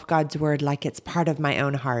love God's word like it's part of my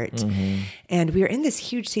own heart. Mm-hmm. And we were in this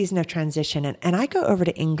huge season of transition. And I go over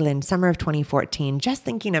to England, summer of 2014, just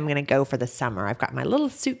thinking I'm going to go for the summer. I've got my little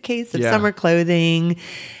suitcase of summer clothing.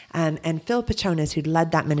 And Phil Pachonis, who'd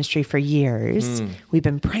led that ministry for years, we've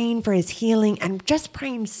been praying for his healing and just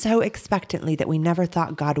praying so expectantly that we never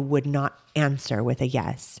thought God would not answer with a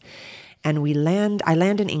yes. And I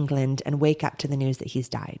land in England and wake up to the news that he's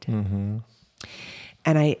died. Mm-hmm.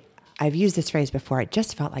 And I've used this phrase before. It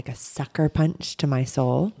just felt like a sucker punch to my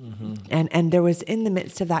soul. Mm-hmm. And there was in the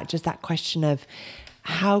midst of that, just that question of,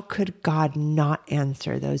 how could God not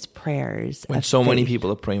answer those prayers? When so many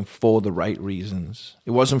people are praying for the right reasons.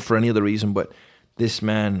 It wasn't for any other reason, but this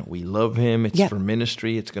man, we love him. It's for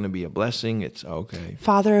ministry. It's going to be a blessing. It's okay.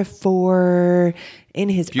 Father of 4, in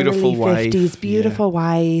his early 50s, beautiful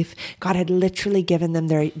wife. God had literally given them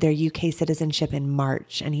their UK citizenship in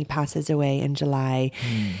March, and he passes away in July.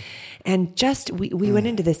 And just, we went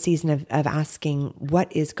into this season of asking,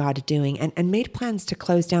 what is God doing? And made plans to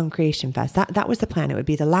close down Creation Fest. That was the plan. It would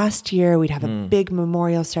be the last year. We'd have a big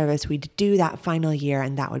memorial service. We'd do that final year,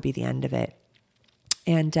 and that would be the end of it.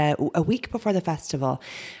 And a week before the festival,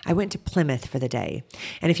 I went to Plymouth for the day.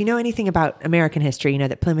 And if you know anything about American history, you know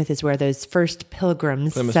that Plymouth is where those first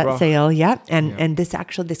pilgrims set sail. Yeah. And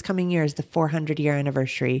this coming year is the 400-year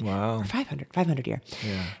anniversary. Wow. Or 500 year.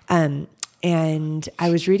 Yeah. And I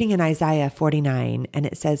was reading in Isaiah 49, and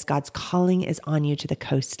it says, God's calling is on you to the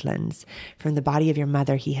coastlands. From the body of your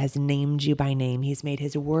mother, he has named you by name. He's made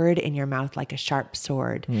his word in your mouth like a sharp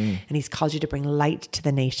sword. And he's called you to bring light to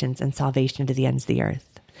the nations and salvation to the ends of the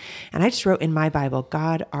earth. And I just wrote in my Bible,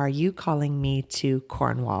 God, are you calling me to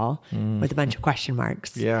Cornwall? With a bunch of question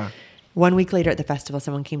marks. Yeah. 1 week later at the festival,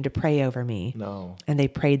 someone came to pray over me. No. And they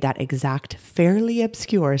prayed that exact, fairly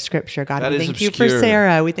obscure scripture. God, That we is thank you obscure. for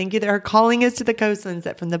Sarah. We thank you that her calling is to the coastlands,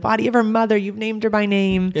 that from the body of her mother, you've named her by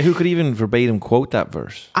name. Yeah, who could even verbatim quote that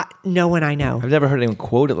verse? No one I know. I've never heard anyone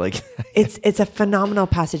quote it like that. It's a phenomenal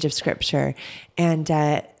passage of scripture. And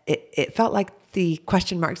it felt like the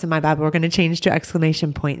question marks in my Bible were going to change to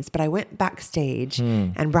exclamation points. But I went backstage,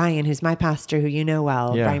 and Brian, who's my pastor, who you know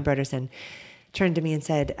well, Brian Broderson, turned to me and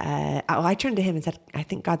said, I turned to him and said, I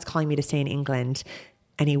think God's calling me to stay in England.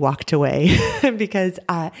 And he walked away because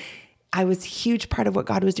I was a huge part of what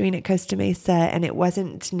God was doing at Costa Mesa, and it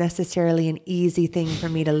wasn't necessarily an easy thing for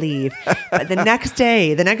me to leave. But the next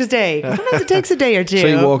day, 'cause sometimes it takes a day or two.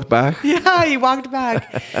 So he walked back? Yeah, he walked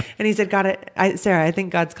back. And he said, Sarah, I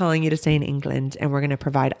think God's calling you to stay in England, and we're going to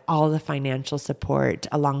provide all the financial support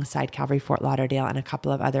alongside Calvary Fort Lauderdale and a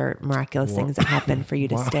couple of other miraculous things that happen for you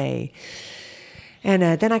to stay. And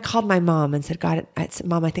then I called my mom and said,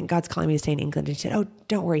 Mom, I think God's calling me to stay in England. And she said, oh,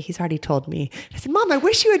 don't worry. He's already told me. I said, Mom, I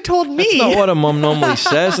wish you had told me. That's not what a mom normally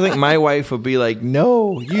says. I think my wife would be like,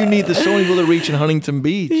 no, you need the sewing people to reach in Huntington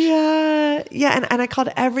Beach. Yeah. And I called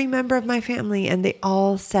every member of my family, and they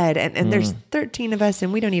all said, and there's 13 of us,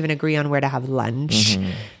 and we don't even agree on where to have lunch.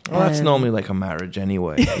 Well, that's normally like a marriage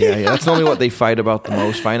anyway. Yeah. That's normally what they fight about the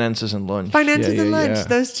most, finances and lunch. Lunch,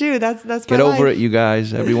 those two. That's Get my over life. it, you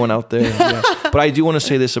guys, everyone out there. Yeah. But I do want to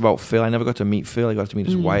say this about Phil. I never got to meet Phil. I got to meet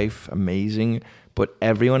his wife. Amazing. But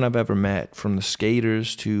everyone I've ever met, from the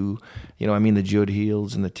skaters to, the Judd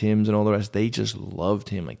Heels and the Tims and all the rest, they just loved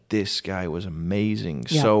him. Like, this guy was amazing.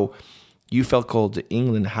 Yeah. So you felt called to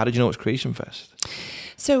England. How did you know it was Creation Fest?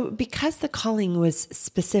 So because the calling was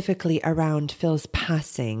specifically around Phil's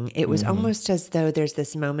passing, it was almost as though there's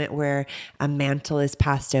this moment where a mantle is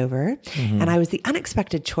passed over. And I was the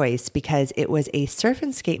unexpected choice because it was a surf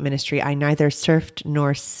and skate ministry. I neither surfed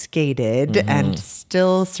nor skated and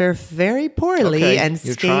still surf very poorly. Okay. And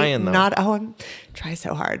You're skate trying, though. I try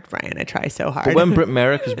so hard, Brian. I try so hard. But when Britt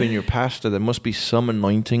Merrick has been your pastor, there must be some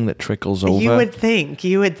anointing that trickles over. You would think.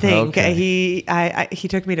 Okay. He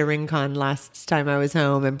took me to RingCon last time I was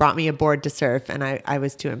home and brought me a board to surf, and I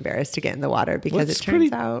was too embarrassed to get in the water because it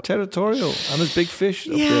turns out territorial. I'm a big fish.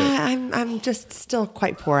 Up yeah, there. I'm just still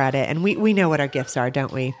quite poor at it, and we know what our gifts are,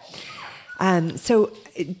 don't we? So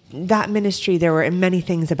that ministry, there were many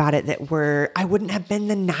things about it that I wouldn't have been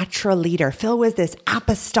the natural leader. Phil was this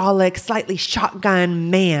apostolic, slightly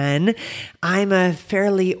shotgun man. I'm a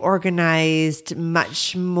fairly organized,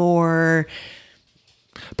 much more.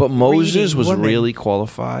 But Moses was woman. really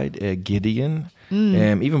qualified. Gideon,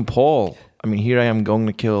 even Paul. I mean, here I am going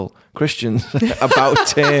to kill Christians. About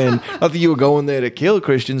 10. Not that you were going there to kill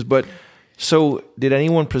Christians, but. So did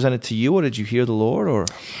anyone present it to you, or did you hear the Lord? Or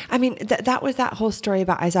I mean, that was that whole story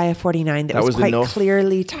about Isaiah 49 that was quite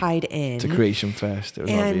clearly tied in to Creation Fest. It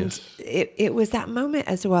was obvious. It was that moment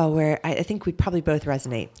as well where I think we'd probably both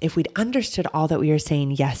resonate. If we'd understood all that we were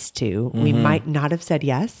saying yes to, we might not have said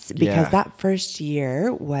yes, because that first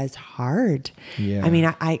year was hard. Yeah. I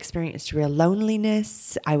mean, I experienced real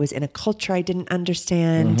loneliness. I was in a culture I didn't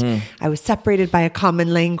understand. I was separated by a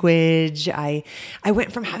common language. I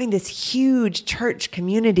went from having this huge church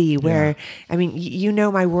community where, I mean, you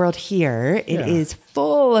know my world here. It is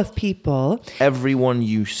full of people. Everyone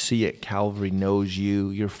you see at Calvary knows you,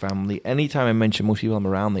 your family. Anytime I mention most people I'm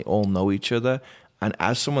around, they all know each other. And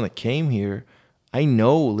as someone that came here, I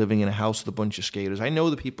know living in a house with a bunch of skaters. I know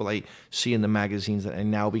the people I see in the magazines that I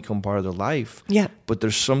now become part of their life. Yeah. But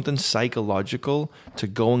there's something psychological to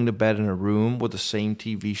going to bed in a room where the same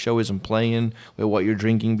TV show isn't playing, where what you're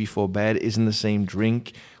drinking before bed isn't the same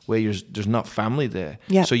drink, where there's not family there.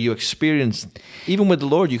 Yeah. So you experience, even with the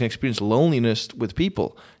Lord, you can experience loneliness with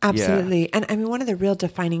people. Absolutely. Yeah. And I mean, one of the real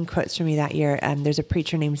defining quotes for me that year, there's a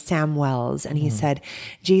preacher named Sam Wells, and he said,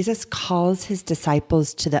 Jesus calls his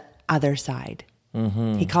disciples to the other side.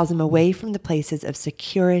 He calls them away from the places of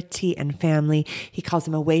security and family. He calls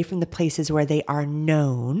them away from the places where they are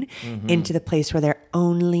known into the place where they're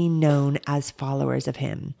only known as followers of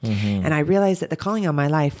him. And I realized that the calling on my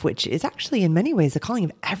life, which is actually in many ways the calling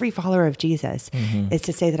of every follower of Jesus, is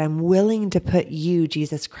to say that I'm willing to put you,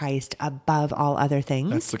 Jesus Christ, above all other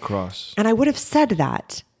things. That's the cross. And I would have said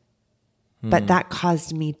that but that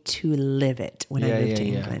caused me to live it when I moved to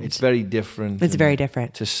England. It's very different. It's very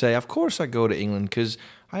different. To say, of course I go to England, because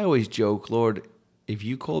I always joke, Lord, if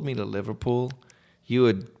you called me to Liverpool, you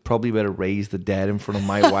would probably better raise the dead in front of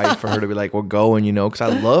my wife for her to be like, we're going, because I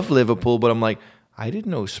love Liverpool, but I'm like, I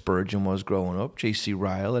didn't know Spurgeon was growing up, J.C.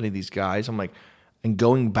 Ryle, any of these guys. I'm like, and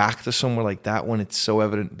going back to somewhere like that when it's so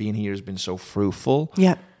evident being here has been so fruitful.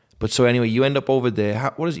 Yeah. But so anyway, you end up over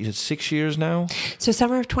there. What is it? You said 6 years now? So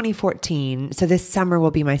summer of 2014. So this summer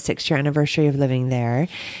will be my 6-year anniversary of living there.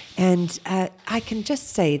 And I can just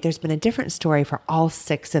say there's been a different story for all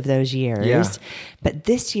 6 of those years. Yeah. But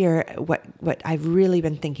this year, what I've really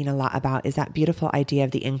been thinking a lot about is that beautiful idea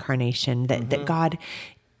of the incarnation, that God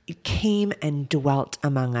came and dwelt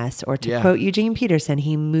among us, or to quote Eugene Peterson,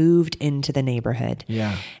 he moved into the neighborhood.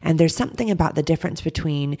 Yeah. And there's something about the difference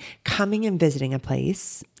between coming and visiting a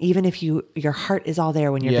place, even if your heart is all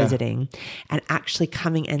there when you're visiting, and actually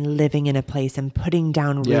coming and living in a place and putting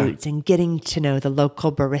down roots and getting to know the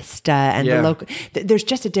local barista and the local. There's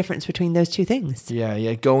just a difference between those two things.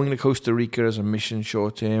 Yeah. Going to Costa Rica as a mission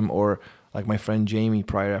short term, or like my friend Jamie,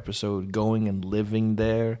 prior episode, going and living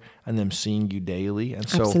there and them seeing you daily. And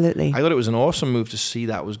so Absolutely. I thought it was an awesome move to see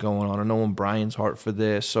that was going on. I know Brian's heart for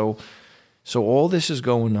this. So all this is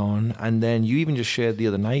going on. And then you even just shared the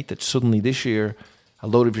other night that suddenly this year, a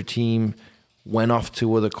load of your team went off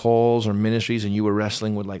to other calls or ministries, and you were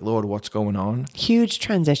wrestling with like, Lord, what's going on? Huge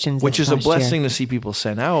transitions. Which is a blessing to see people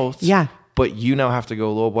sent out. Yeah. But you now have to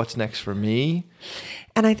go, Lord, what's next for me?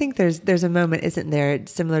 And I think there's a moment, isn't there,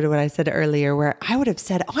 similar to what I said earlier, where I would have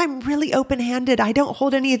said, I'm really open-handed. I don't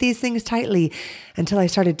hold any of these things tightly, until I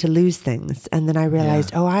started to lose things. And then I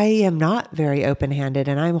realized, I am not very open-handed,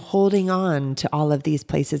 and I'm holding on to all of these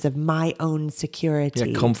places of my own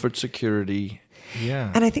security. Yeah, comfort, security.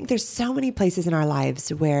 Yeah. And I think there's so many places in our lives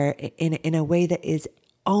where in a way that is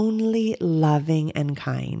only loving and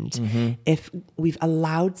kind, if we've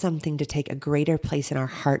allowed something to take a greater place in our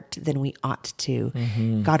heart than we ought to,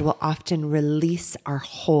 God will often release our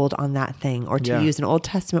hold on that thing, or to use an Old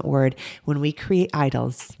Testament word, when we create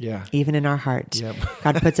idols, even in our heart,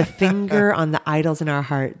 God puts a finger on the idols in our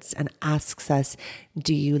hearts and asks us,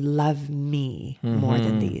 do you love me more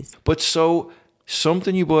than these? But so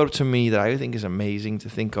something you brought up to me that I think is amazing to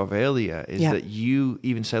think of earlier is that you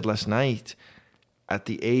even said last night, at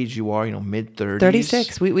the age you are, mid-30s.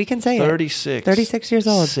 36, we can say 36. 36 years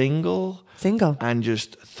old. Single. And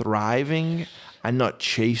just thriving and not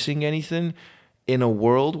chasing anything in a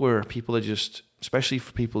world where people are just, especially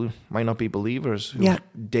for people who might not be believers, who are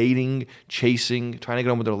dating, chasing, trying to get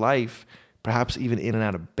on with their life, perhaps even in and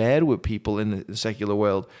out of bed with people in the secular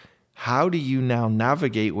world. How do you now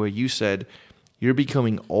navigate where you said you're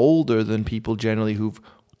becoming older than people generally who've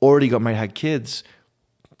already might have had kids?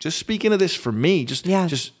 Just speaking of this for me, just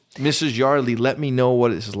Mrs. Yardley, let me know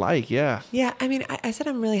what it's like. Yeah. Yeah. I mean, I said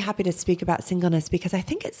I'm really happy to speak about singleness because I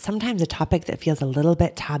think it's sometimes a topic that feels a little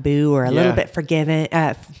bit taboo or a little bit forgiven,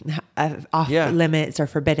 off limits or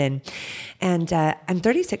forbidden. And I'm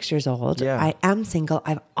 36 years old. Yeah. I am single.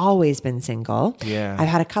 I've always been single. Yeah. I've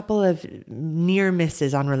had a couple of near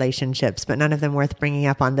misses on relationships, but none of them worth bringing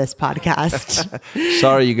up on this podcast.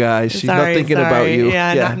 Sorry, you guys. She's not thinking about you.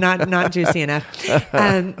 Yeah. Not juicy enough.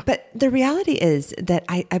 But the reality is that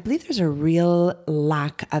I believe there's a real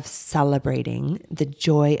lack of celebrating the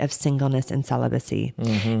joy of singleness and celibacy.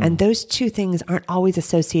 And those two things aren't always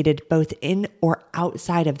associated both in or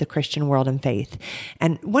outside of the Christian world and faith.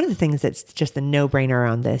 And one of the things that's just a no-brainer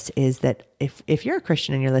around this is that if you're a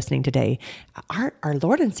Christian and you're listening today, our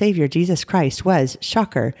Lord and Savior, Jesus Christ, was,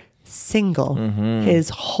 shocker, single his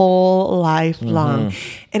whole life long.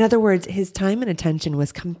 In other words, his time and attention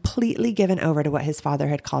was completely given over to what his Father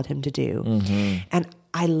had called him to do. And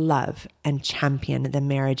I love and champion the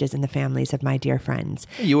marriages and the families of my dear friends.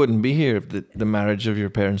 You wouldn't be here if the marriage of your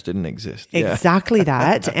parents didn't exist. Exactly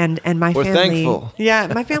that. And my We're family. Thankful. Yeah,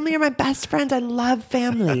 my family are my best friends. I love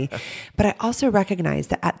family. But I also recognize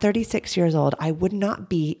that at 36 years old, I would not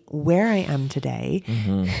be where I am today,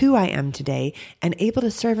 who I am today, and able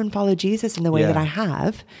to serve and follow Jesus in the way that I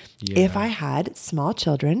have if I had small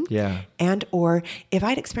children and or if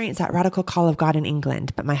I'd experienced that radical call of God in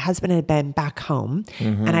England, but my husband had been back home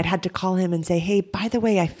and I'd had to call him and say, hey, by the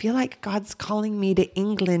way, I feel like God's calling me to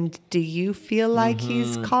England. Do you feel like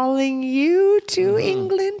he's calling you to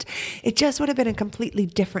England? It just would have been a completely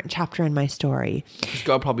different chapter in my story. Because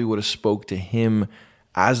God probably would have spoke to him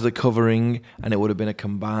as the covering, and it would have been a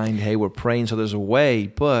combined, hey, we're praying, so there's a way,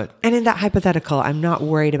 but... And in that hypothetical, I'm not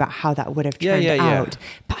worried about how that would have turned out.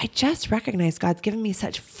 But I just recognize God's given me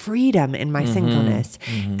such freedom in my singleness,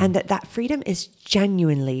 and that freedom is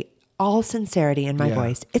genuinely all sincerity in my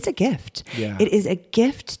voice, it's a gift. Yeah. It is a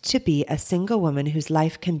gift to be a single woman whose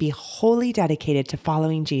life can be wholly dedicated to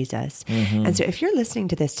following Jesus. And so if you're listening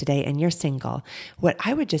to this today and you're single, what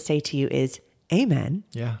I would just say to you is, amen.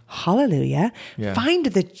 Yeah. Hallelujah. Yeah. Find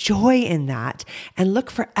the joy in that and look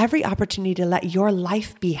for every opportunity to let your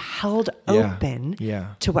life be held open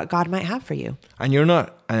to what God might have for you. And you're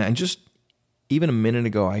not, and just even a minute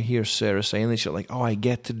ago, I hear Sarah saying this, like, oh, I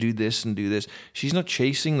get to do this and do this. She's not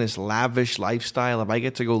chasing this lavish lifestyle of I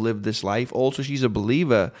get to go live this life. Also, she's a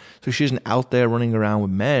believer, so she isn't out there running around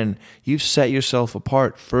with men. You've set yourself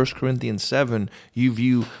apart. 1 Corinthians 7, you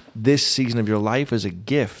view this season of your life as a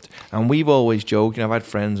gift. And we've always joked, I've had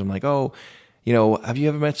friends, I'm like, oh, have you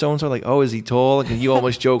ever met so-and-so? Like, oh, is he tall? Like, you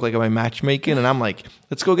almost joke, like, am I matchmaking? And I'm like,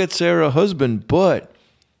 let's go get Sarah a husband, but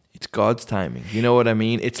it's God's timing. You know what I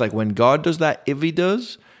mean? It's like when God does that, if he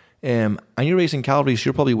does, and you're racing Calvary, so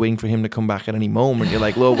you're probably waiting for him to come back at any moment. You're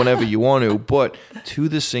like, Lord, whenever you want to. But to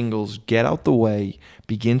the singles, get out the way.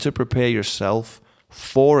 Begin to prepare yourself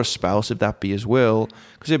for a spouse, if that be his will.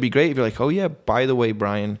 Because it'd be great if you're like, oh yeah, by the way,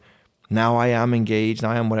 Brian, now I am engaged,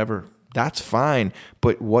 now I am whatever. That's fine.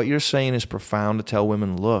 But what you're saying is profound to tell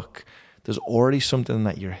women, look, there's already something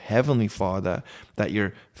that your heavenly Father, that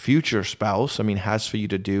your future spouse, has for you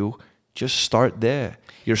to do. Just start there.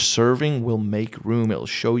 Your serving will make room. It'll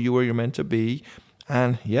show you where you're meant to be.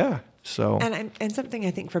 And so. And something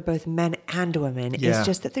I think for both men and women is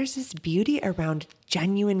just that there's this beauty around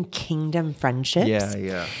genuine kingdom friendships.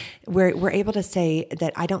 Yeah. Where we're able to say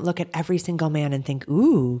that I don't look at every single man and think,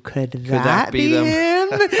 ooh, could that be him?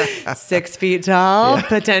 6 feet tall,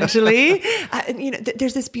 potentially.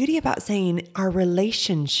 There's this beauty about saying our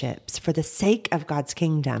relationships for the sake of God's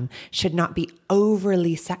kingdom should not be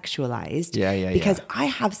overly sexualized. Because I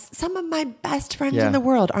have some of my best friends in the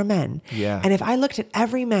world are men. And if I looked at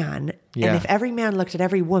every man, and if every man looked at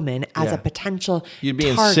every woman as a potential you'd be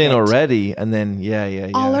target, in sin already, and then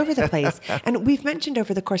all over the place. And we've mentioned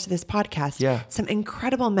over the course of this podcast some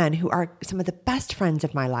incredible men who are some of the best friends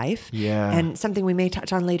of my life. And something we may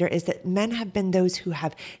touch on later is that men have been those who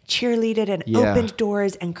have cheerleaded and opened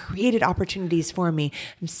doors and created opportunities for me.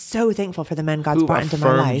 I'm so thankful for the men God's brought into my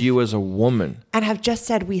life. Affirmed you as a woman. And have just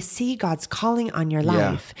said, we see God's calling on your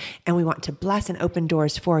life and we want to bless and open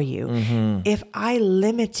doors for you. If I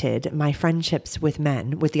limited my friendships with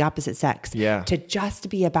men, with the opposite sex, to just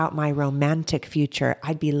be about my romantic future,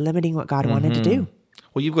 I'd be limiting what God wanted to do.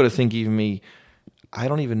 Well, you've got to think, even me, I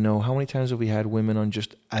don't even know how many times have we had women on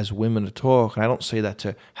just as women to talk. And I don't say that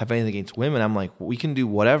to have anything against women. I'm like, we can do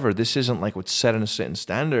whatever. This isn't like what's set in a certain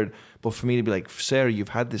standard. But for me to be like, Sarah, you've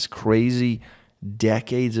had this crazy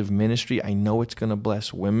decades of ministry. I know it's going to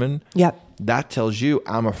bless women. That tells you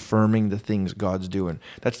I'm affirming the things God's doing.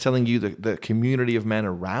 That's telling you the community of men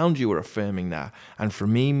around you are affirming that. And for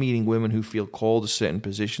me, meeting women who feel called to certain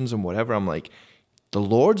positions and whatever, I'm like, the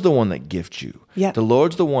Lord's the one that gifts you. The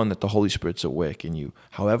Lord's the one that the Holy Spirit's at work in you.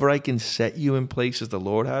 However I can set you in places the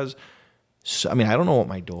Lord has. So, I don't know what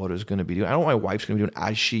my daughter's going to be doing. I don't know what my wife's going to be doing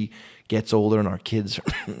as she gets older and our kids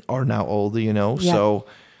are now older, So,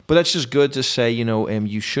 but that's just good to say,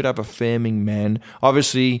 you should have affirming men.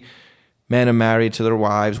 Obviously, men are married to their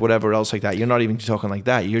wives, whatever else like that. You're not even talking like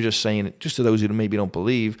that. You're just saying, just to those who maybe don't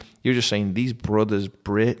believe, you're just saying these brothers,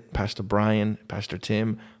 Britt, Pastor Brian, Pastor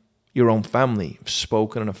Tim, your own family have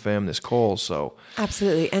spoken and affirmed this call. So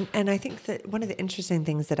absolutely. And I think that one of the interesting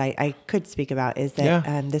things that I could speak about is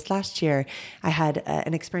that this last year I had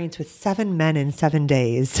an experience with 7 men in 7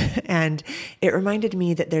 days. And it reminded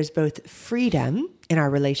me that there's both freedom in our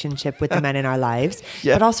relationship with the men in our lives,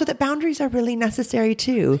 but also that boundaries are really necessary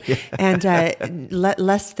too. And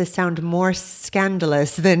lest this sound more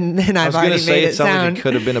scandalous than I've already made it sound. Like it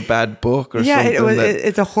could have been a bad book or something.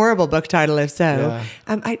 It's a horrible book title if so.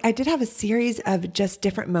 I did have a series of just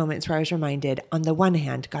different moments where I was reminded, on the one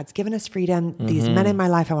hand, God's given us freedom. These men in my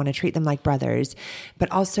life, I want to treat them like brothers. But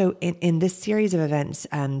also in this series of events,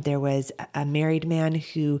 there was a married man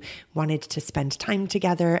who wanted to spend time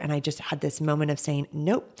together. And I just had this moment of saying,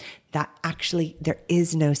 nope, that actually there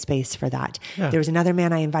is no space for that. There was another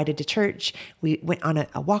man I invited to church. We went on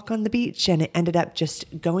a walk on the beach and it ended up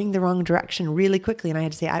just going the wrong direction really quickly. And I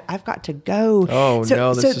had to say, I've got to go.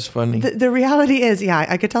 This is funny. The reality is,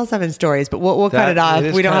 I could tell 7 stories, but we'll cut it off.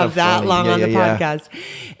 We don't have that long on the podcast.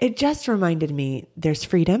 It just reminded me there's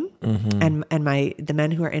freedom and the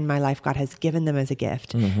men who are in my life, God has given them as a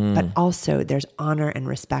gift, but also there's honor and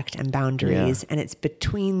respect and boundaries. And it's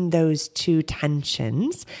between those two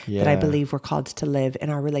tensions that I believe we're called to live in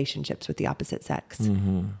our relationships with the opposite sex.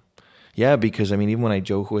 Yeah, because even when I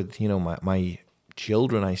joke with, my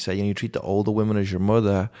children, I say, you treat the older women as your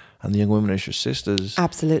mother and the young women as your sisters.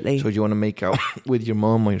 Absolutely. So do you want to make out with your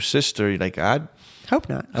mom or your sister? You're like, I'd hope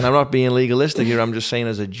not. And I'm not being legalistic here. I'm just saying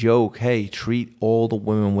as a joke, hey, treat all the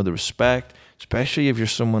women with respect, especially if you're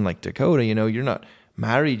someone like Dakota. You're not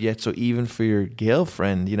married yet, so even for your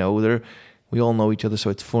girlfriend, we all know each other, so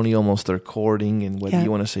it's funny almost they're courting, and whether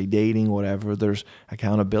you want to say dating, whatever, there's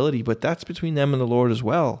accountability, but that's between them and the Lord as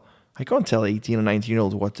well. I can't tell 18 and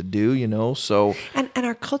 19-year-olds what to do, so... And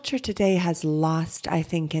our culture today has lost, I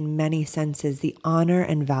think, in many senses, the honor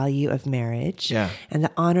and value of marriage. Yeah. And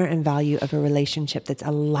the honor and value of a relationship that's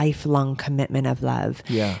a lifelong commitment of love.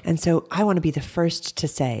 Yeah. And so I want to be the first to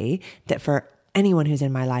say that for anyone who's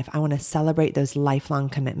in my life, I want to celebrate those lifelong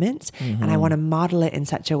commitments, and I want to model it in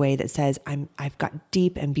such a way that says I've got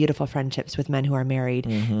deep and beautiful friendships with men who are married,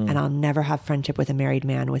 and I'll never have friendship with a married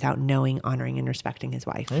man without knowing, honoring, and respecting his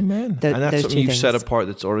wife. Amen. And that's something you've set apart.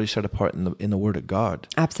 That's already set apart in the Word of God.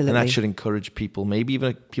 Absolutely. And that should encourage people. Maybe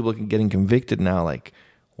even people getting convicted now. Like,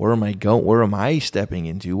 where am I going? Where am I stepping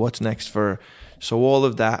into? What's next for? So all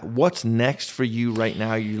of that, what's next for you right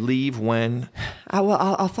now? You leave when?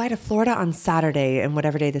 I'll fly to Florida on Saturday, and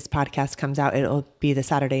whatever day this podcast comes out, it'll be the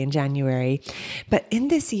Saturday in January. But in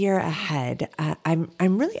this year ahead, I'm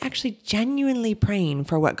really actually genuinely praying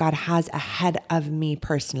for what God has ahead of me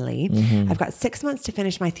personally. I've got 6 months to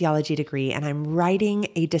finish my theology degree, and I'm writing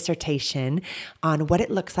a dissertation on what it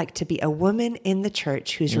looks like to be a woman in the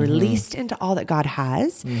church who's released into all that God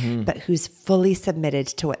has, but who's fully submitted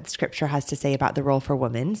to what Scripture has to say about the role for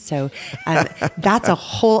women. So that's a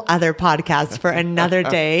whole other podcast for another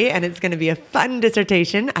day, and it's going to be a fun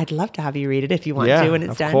dissertation. I'd love to have you read it if you want to when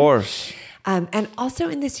it's done. Of course. And also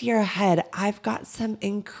in this year ahead, I've got some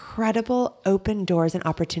incredible open doors and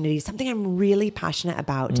opportunities. Something I'm really passionate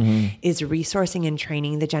about is resourcing and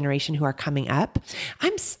training the generation who are coming up.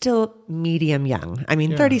 I'm still medium young.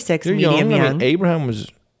 36, You're medium young. Abraham was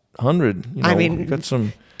 100. You've got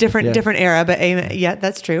some... Different era, but yeah,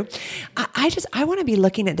 that's true. I want to be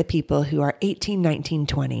looking at the people who are 18, 19,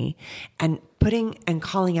 20 and putting and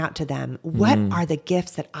calling out to them, what are the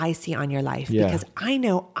gifts that I see on your life? Yeah. Because I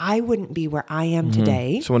know I wouldn't be where I am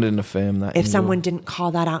today. Someone didn't affirm that. If someone didn't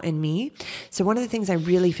call that out in me. So one of the things I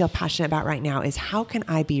really feel passionate about right now is how can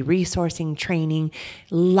I be resourcing, training,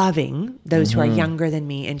 loving those who are younger than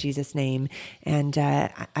me in Jesus' name. And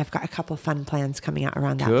I've got a couple of fun plans coming out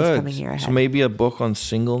around that this coming year ahead. So maybe a book on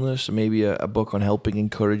singleness, maybe a book on helping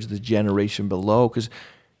encourage the generation below, because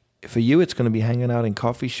for you, it's going to be hanging out in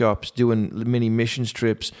coffee shops, doing mini missions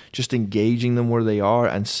trips, just engaging them where they are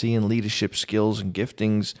and seeing leadership skills and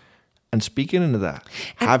giftings and speaking into that.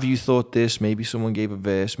 Have you thought this? Maybe someone gave a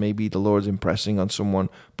verse, maybe the Lord's impressing on someone,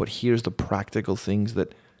 but here's the practical things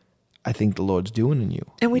that I think the Lord's doing in you.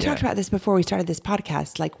 And we talked about this before we started this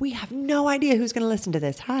podcast. Like, we have no idea who's going to listen to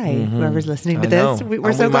this. Hi, whoever's listening to this.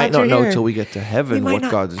 We're so glad you're here. We might not know till we get to heaven what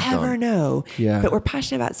God has done. We might not ever know. Yeah. But we're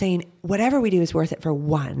passionate about saying whatever we do is worth it for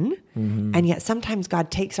one. And yet sometimes God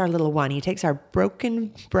takes our little one. He takes our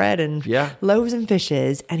broken bread and loaves and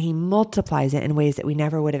fishes, and he multiplies it in ways that we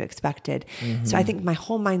never would have expected. So I think my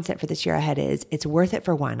whole mindset for this year ahead is it's worth it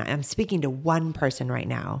for one. I'm speaking to one person right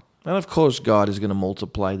now. And of course, God is going to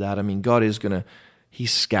multiply that. God is going to, he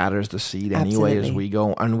scatters the seed anyway as we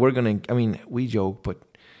go. And we're going to, we joke, but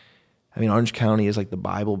Orange County is like the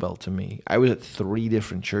Bible Belt to me. I was at 3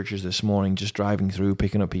 different churches this morning, just driving through,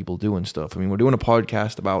 picking up people doing stuff. We're doing a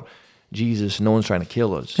podcast about Jesus. No one's trying to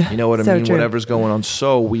kill us. You know what I mean? True. Whatever's going on.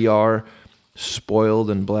 So we are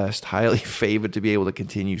spoiled and blessed, highly favored to be able to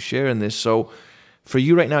continue sharing this. So for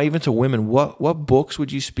you right now, even to women, what books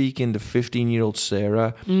would you speak into 15-year-old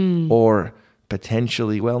Sarah or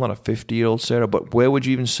potentially, well, not a 50-year-old Sarah, but where would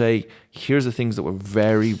you even say, here's the things that were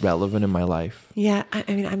very relevant in my life? Yeah,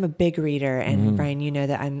 I'm a big reader, and Brian, you know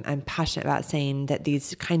that I'm passionate about saying that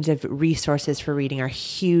these kinds of resources for reading are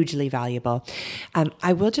hugely valuable.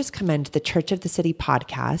 I will just commend the Church of the City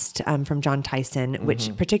podcast from John Tyson,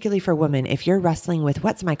 which particularly for women, if you're wrestling with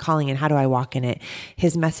what's my calling and how do I walk in it,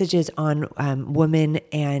 his messages on women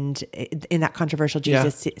and in that controversial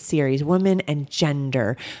Jesus series, women and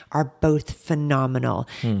gender are both phenomenal.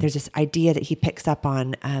 There's this idea that he picks up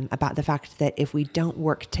on about the fact that if we don't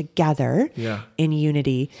work together in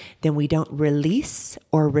unity, then we don't release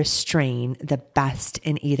or restrain the best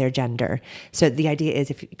in either gender. So the idea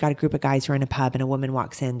is if you've got a group of guys who are in a pub and a woman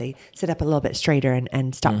walks in, they sit up a little bit straighter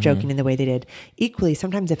and stop joking in the way they did. Equally,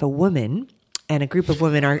 sometimes if a woman and a group of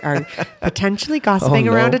women are potentially gossiping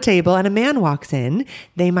around a table and a man walks in,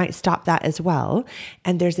 they might stop that as well.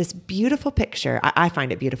 And there's this beautiful picture, I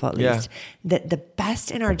find it beautiful at least, that the best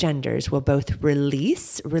in our genders will both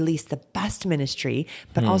release the best ministry,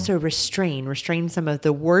 but also restrain some of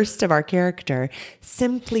the worst of our character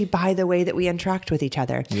simply by the way that we interact with each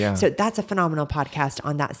other. Yeah. So that's a phenomenal podcast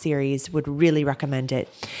on that series. Would really recommend it.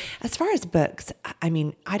 As far as books, I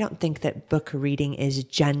mean, I don't think that book reading is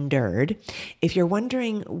gendered. If you're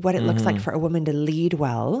wondering what it looks like for a woman to lead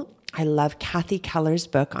well, I love Kathy Keller's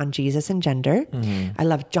book on Jesus and gender. I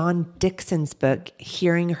love John Dixon's book,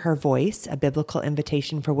 Hearing Her Voice, a biblical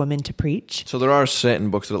invitation for women to preach. So there are certain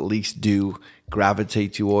books that at least do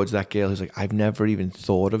gravitate towards that girl who's like, I've never even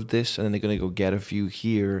thought of this. And then they're going to go get a few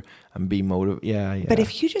here and be motivated. Yeah. But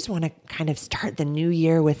if you just want to kind of start the new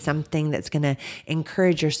year with something that's going to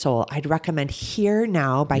encourage your soul, I'd recommend Here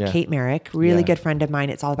Now by Kate Merrick, really good friend of mine.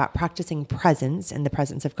 It's all about practicing presence in the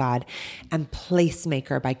presence of God. And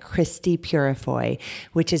Placemaker by Christy Purifoy,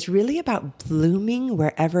 which is really about blooming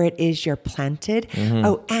wherever it is you're planted.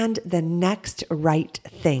 Oh, and The Next Right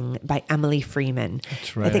Thing by Emily Freeman.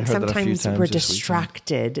 That's right. I think sometimes we're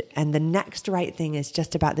distracted, and the next right thing is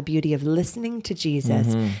just about the beauty of listening to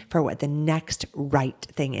Jesus for what the next right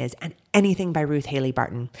thing is, and anything by Ruth Haley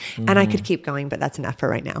Barton. And I could keep going, but that's enough for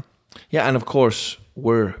right now. Yeah, and of course,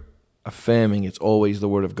 we're affirming it's always the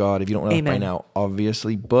word of God. If you don't know that by now,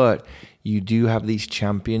 obviously, but you do have these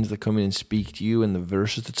champions that come in and speak to you, and the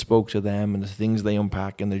verses that spoke to them, and the things they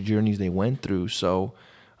unpack, and the journeys they went through. So,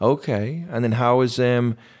 okay. And then how is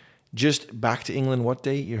just back to England? What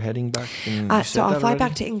date you're heading back? So I'll fly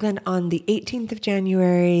back to England on the 18th of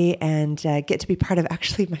January and get to be part of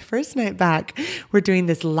actually my first night back. We're doing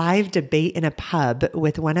this live debate in a pub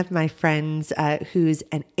with one of my friends who's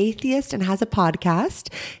an atheist and has a podcast.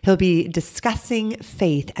 He'll be discussing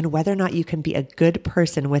faith and whether or not you can be a good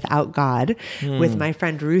person without God with my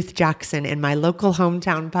friend Ruth Jackson in my local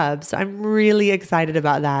hometown pub. So I'm really excited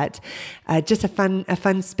about that. Just a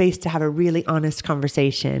fun space to have a really honest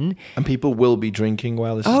conversation. And people will be drinking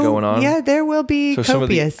while this is going on. Yeah, there will be so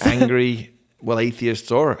copious. Some of the angry,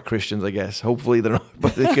 atheists or Christians, I guess. Hopefully they're not,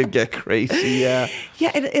 but they could get crazy. Yeah.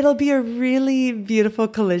 Yeah, it'll be a really beautiful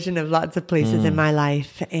collision of lots of places in my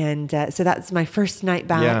life. And so that's my first night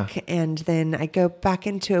back. Yeah. And then I go back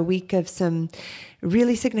into a week of some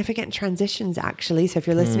really significant transitions, actually. So if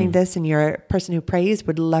you're listening to this and you're a person who prays,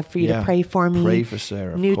 would love for you to pray for me. Pray for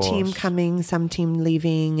Sarah, New team coming, some team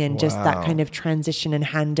leaving, and just that kind of transition and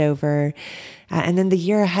handover. And then the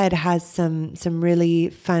year ahead has some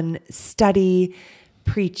really fun study,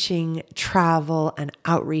 preaching, travel, and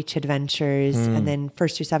outreach adventures. And then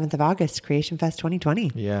 1st through 7th of August, Creation Fest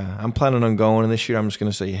 2020. Yeah, I'm planning on going. And this year I'm just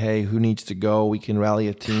going to say, hey, who needs to go? We can rally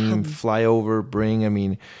a team, fly over,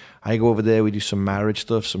 bring, I go over there, we do some marriage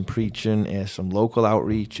stuff, some preaching, some local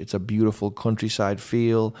outreach. It's a beautiful countryside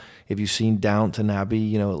feel. If you've seen Downton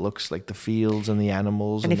Abbey, it looks like the fields and the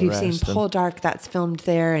animals. And if you've seen Poldark, that's filmed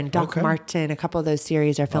there. And Doc Martin, a couple of those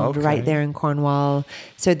series are filmed right there in Cornwall.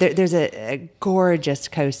 So there's a gorgeous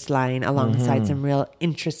coastline alongside some real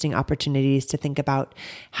interesting opportunities to think about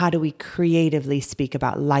how do we creatively speak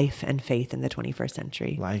about life and faith in the 21st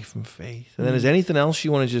century. Life and faith. And then is there anything else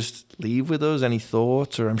you want to just leave with us? Any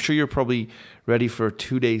thoughts? Or I'm sure you're probably ready for a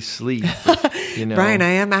 2 days sleep. Brian,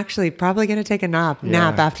 I am actually probably going to take a nap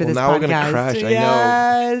after this podcast. Now we're going to crash.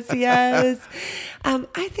 Yes.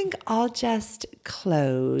 I think I'll just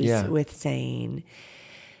close with saying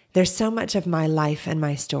there's so much of my life and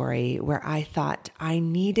my story where I thought I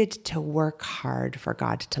needed to work hard for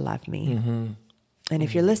God to love me. And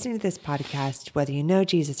if you're listening to this podcast, whether you know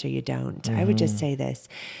Jesus or you don't, I would just say this.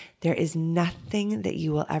 There is nothing that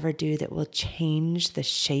you will ever do that will change the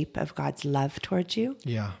shape of God's love towards you.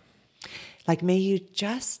 Yeah. Like, may you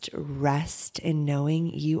just rest in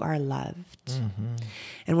knowing you are loved.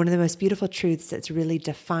 And one of the most beautiful truths that's really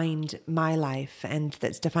defined my life and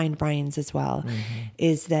that's defined Brian's as well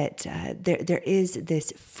is that there is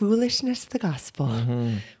this foolishness of the gospel,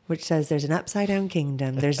 which says there's an upside down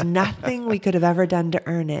kingdom. There's nothing we could have ever done to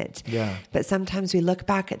earn it. Yeah. But sometimes we look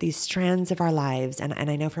back at these strands of our lives, and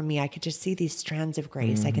I know for me, I could just see these strands of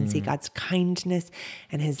grace. I can see God's kindness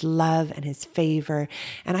and his love and his favor.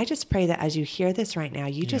 And I just pray that as you hear this right now,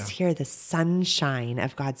 you just hear the sunshine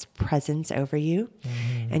of God's presence over you.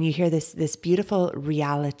 And you hear this beautiful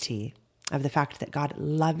reality of the fact that God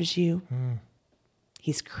loves you.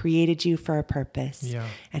 He's created you for a purpose, Yeah.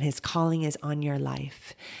 and his calling is on your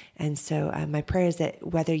life. And so my prayer is that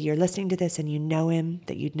whether you're listening to this and you know him,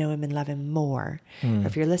 that you'd know him and love him more. Or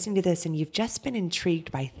if you're listening to this and you've just been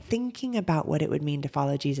intrigued by thinking about what it would mean to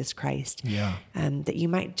follow Jesus Christ, that you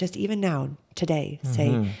might just even now, today,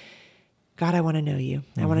 say, God, I want to know you.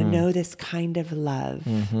 I want to know this kind of love.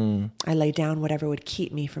 I lay down whatever would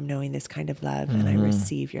keep me from knowing this kind of love, and I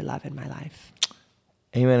receive your love in my life.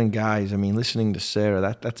 Amen. And guys, I mean, listening to Sarah,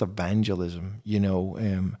 that's evangelism.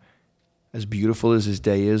 As beautiful as this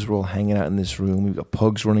day is, we're all hanging out in this room. We've got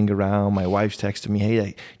pugs running around. My wife's texting me, hey,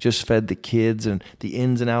 I just fed the kids, and the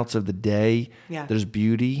ins and outs of the day. Yeah. There's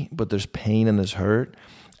beauty, but there's pain and there's hurt.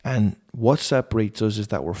 And what separates us is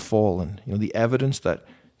that we're fallen. The evidence that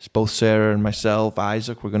both Sarah and myself,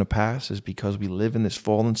 Isaac, we're going to pass is because we live in this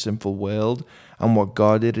fallen, sinful world. And what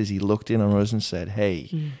God did is he looked in on us and said,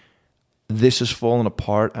 hey, this is falling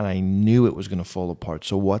apart, and I knew it was going to fall apart.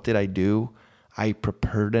 So what did I do? I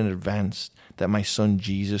prepared in advance that my son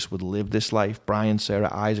Jesus would live this life. Brian, Sarah,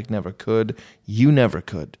 Isaac never could. You never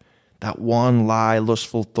could. That one lie,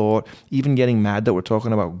 lustful thought, even getting mad that we're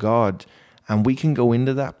talking about God. And we can go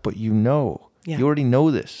into that, but you already know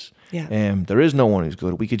this. Yeah. There is no one who's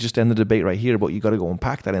good. We could just end the debate right here, but you got to go and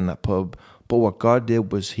pack that in that pub. But what God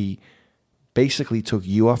did was he basically took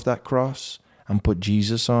you off that cross and put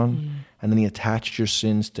Jesus on, and then he attached your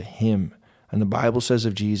sins to him. And the Bible says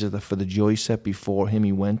of Jesus that for the joy set before him,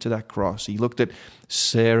 he went to that cross. He looked at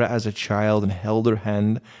Sarah as a child and held her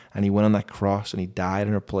hand, and he went on that cross and he died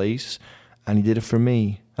in her place, and he did it for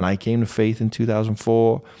me. And I came to faith in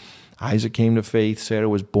 2004. Isaac came to faith. Sarah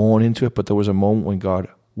was born into it, but there was a moment when God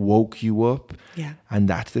woke you up. Yeah. And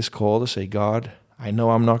that's this call to say, God, I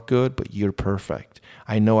know I'm not good, but you're perfect.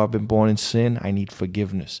 I know I've been born in sin. I need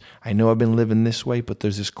forgiveness. I know I've been living this way, but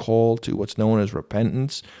there's this call to what's known as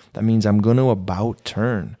repentance. That means I'm going to about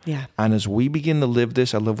turn. Yeah. And as we begin to live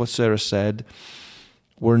this, I love what Sarah said,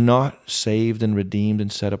 we're not saved and redeemed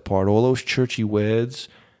and set apart. All those churchy words,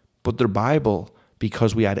 but they're Bible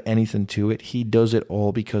because we add anything to it. He does it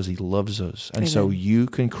all because he loves us. And Amen. so you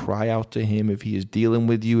can cry out to him if he is dealing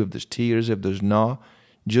with you, if there's tears, if there's not.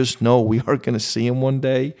 Just know we are going to see him one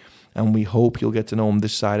day. And we hope you'll get to know him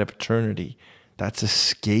this side of eternity. That's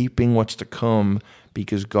escaping what's to come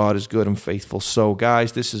because God is good and faithful. So,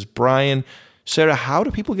 guys, this is Brian. Sarah, how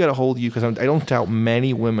do people get a hold of you? Because I don't doubt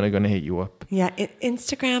many women are going to hit you up. Yeah,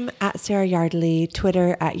 Instagram at Sarah Yardley,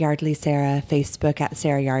 Twitter at Yardley Sarah, Facebook at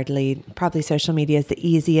Sarah Yardley. Probably social media is the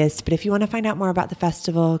easiest. But if you want to find out more about the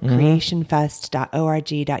festival,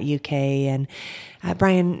 creationfest.org.uk. And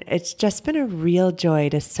Brian, it's just been a real joy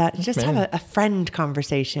to have a friend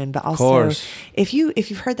conversation. But also, if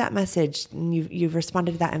you've heard that message and you've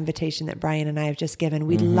responded to that invitation that Brian and I have just given,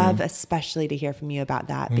 we'd love especially to hear from you about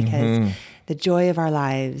that because the joy of our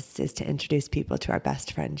lives is to introduce people to our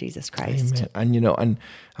best friend, Jesus Christ. Amen. And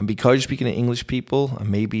and because you're speaking to English people and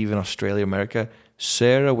maybe even Australia, America,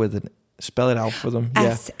 Sarah spell it out for them.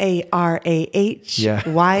 SarahYardley.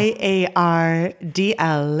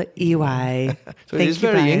 So it is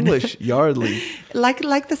very Brian. English, Yardley.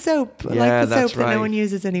 like the soap. Yeah, like the soap right. that no one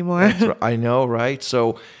uses anymore. Right. I know, right?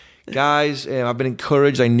 So, guys, I've been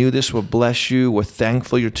encouraged. I knew this would bless you. We're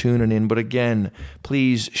thankful you're tuning in. But again,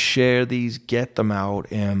 please share these, get them out.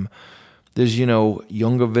 There's,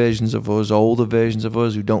 younger versions of us, older versions of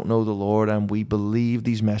us who don't know the Lord, and we believe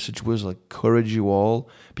these messages will encourage you all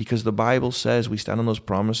because the Bible says we stand on those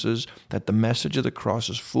promises that the message of the cross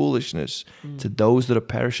is foolishness to those that are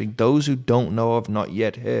perishing, those who don't know have not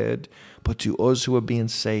yet heard, but to us who are being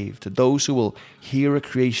saved, to those who will hear a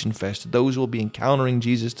Creation Fest, to those who will be encountering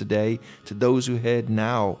Jesus today, to those who heard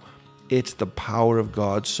now. It's the power of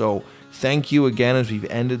God. So thank you again as we've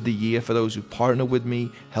ended the year for those who partner with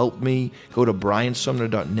me, help me. Go to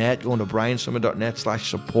briansumner.net. Go to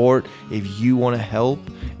briansumner.net/support if you want to help.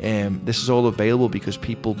 This is all available because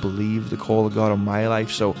people believe the call of God on my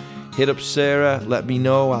life. So hit up Sarah. Let me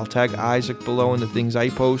know. I'll tag Isaac below in the things I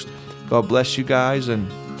post. God bless you guys.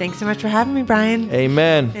 And thanks so much for having me, Brian.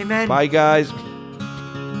 Amen. Amen. Bye, guys.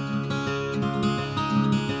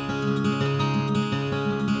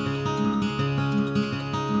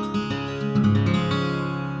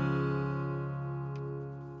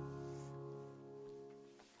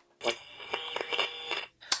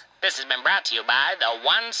 This has been brought to you by the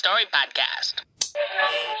One Story Podcast.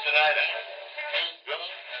 Schneider.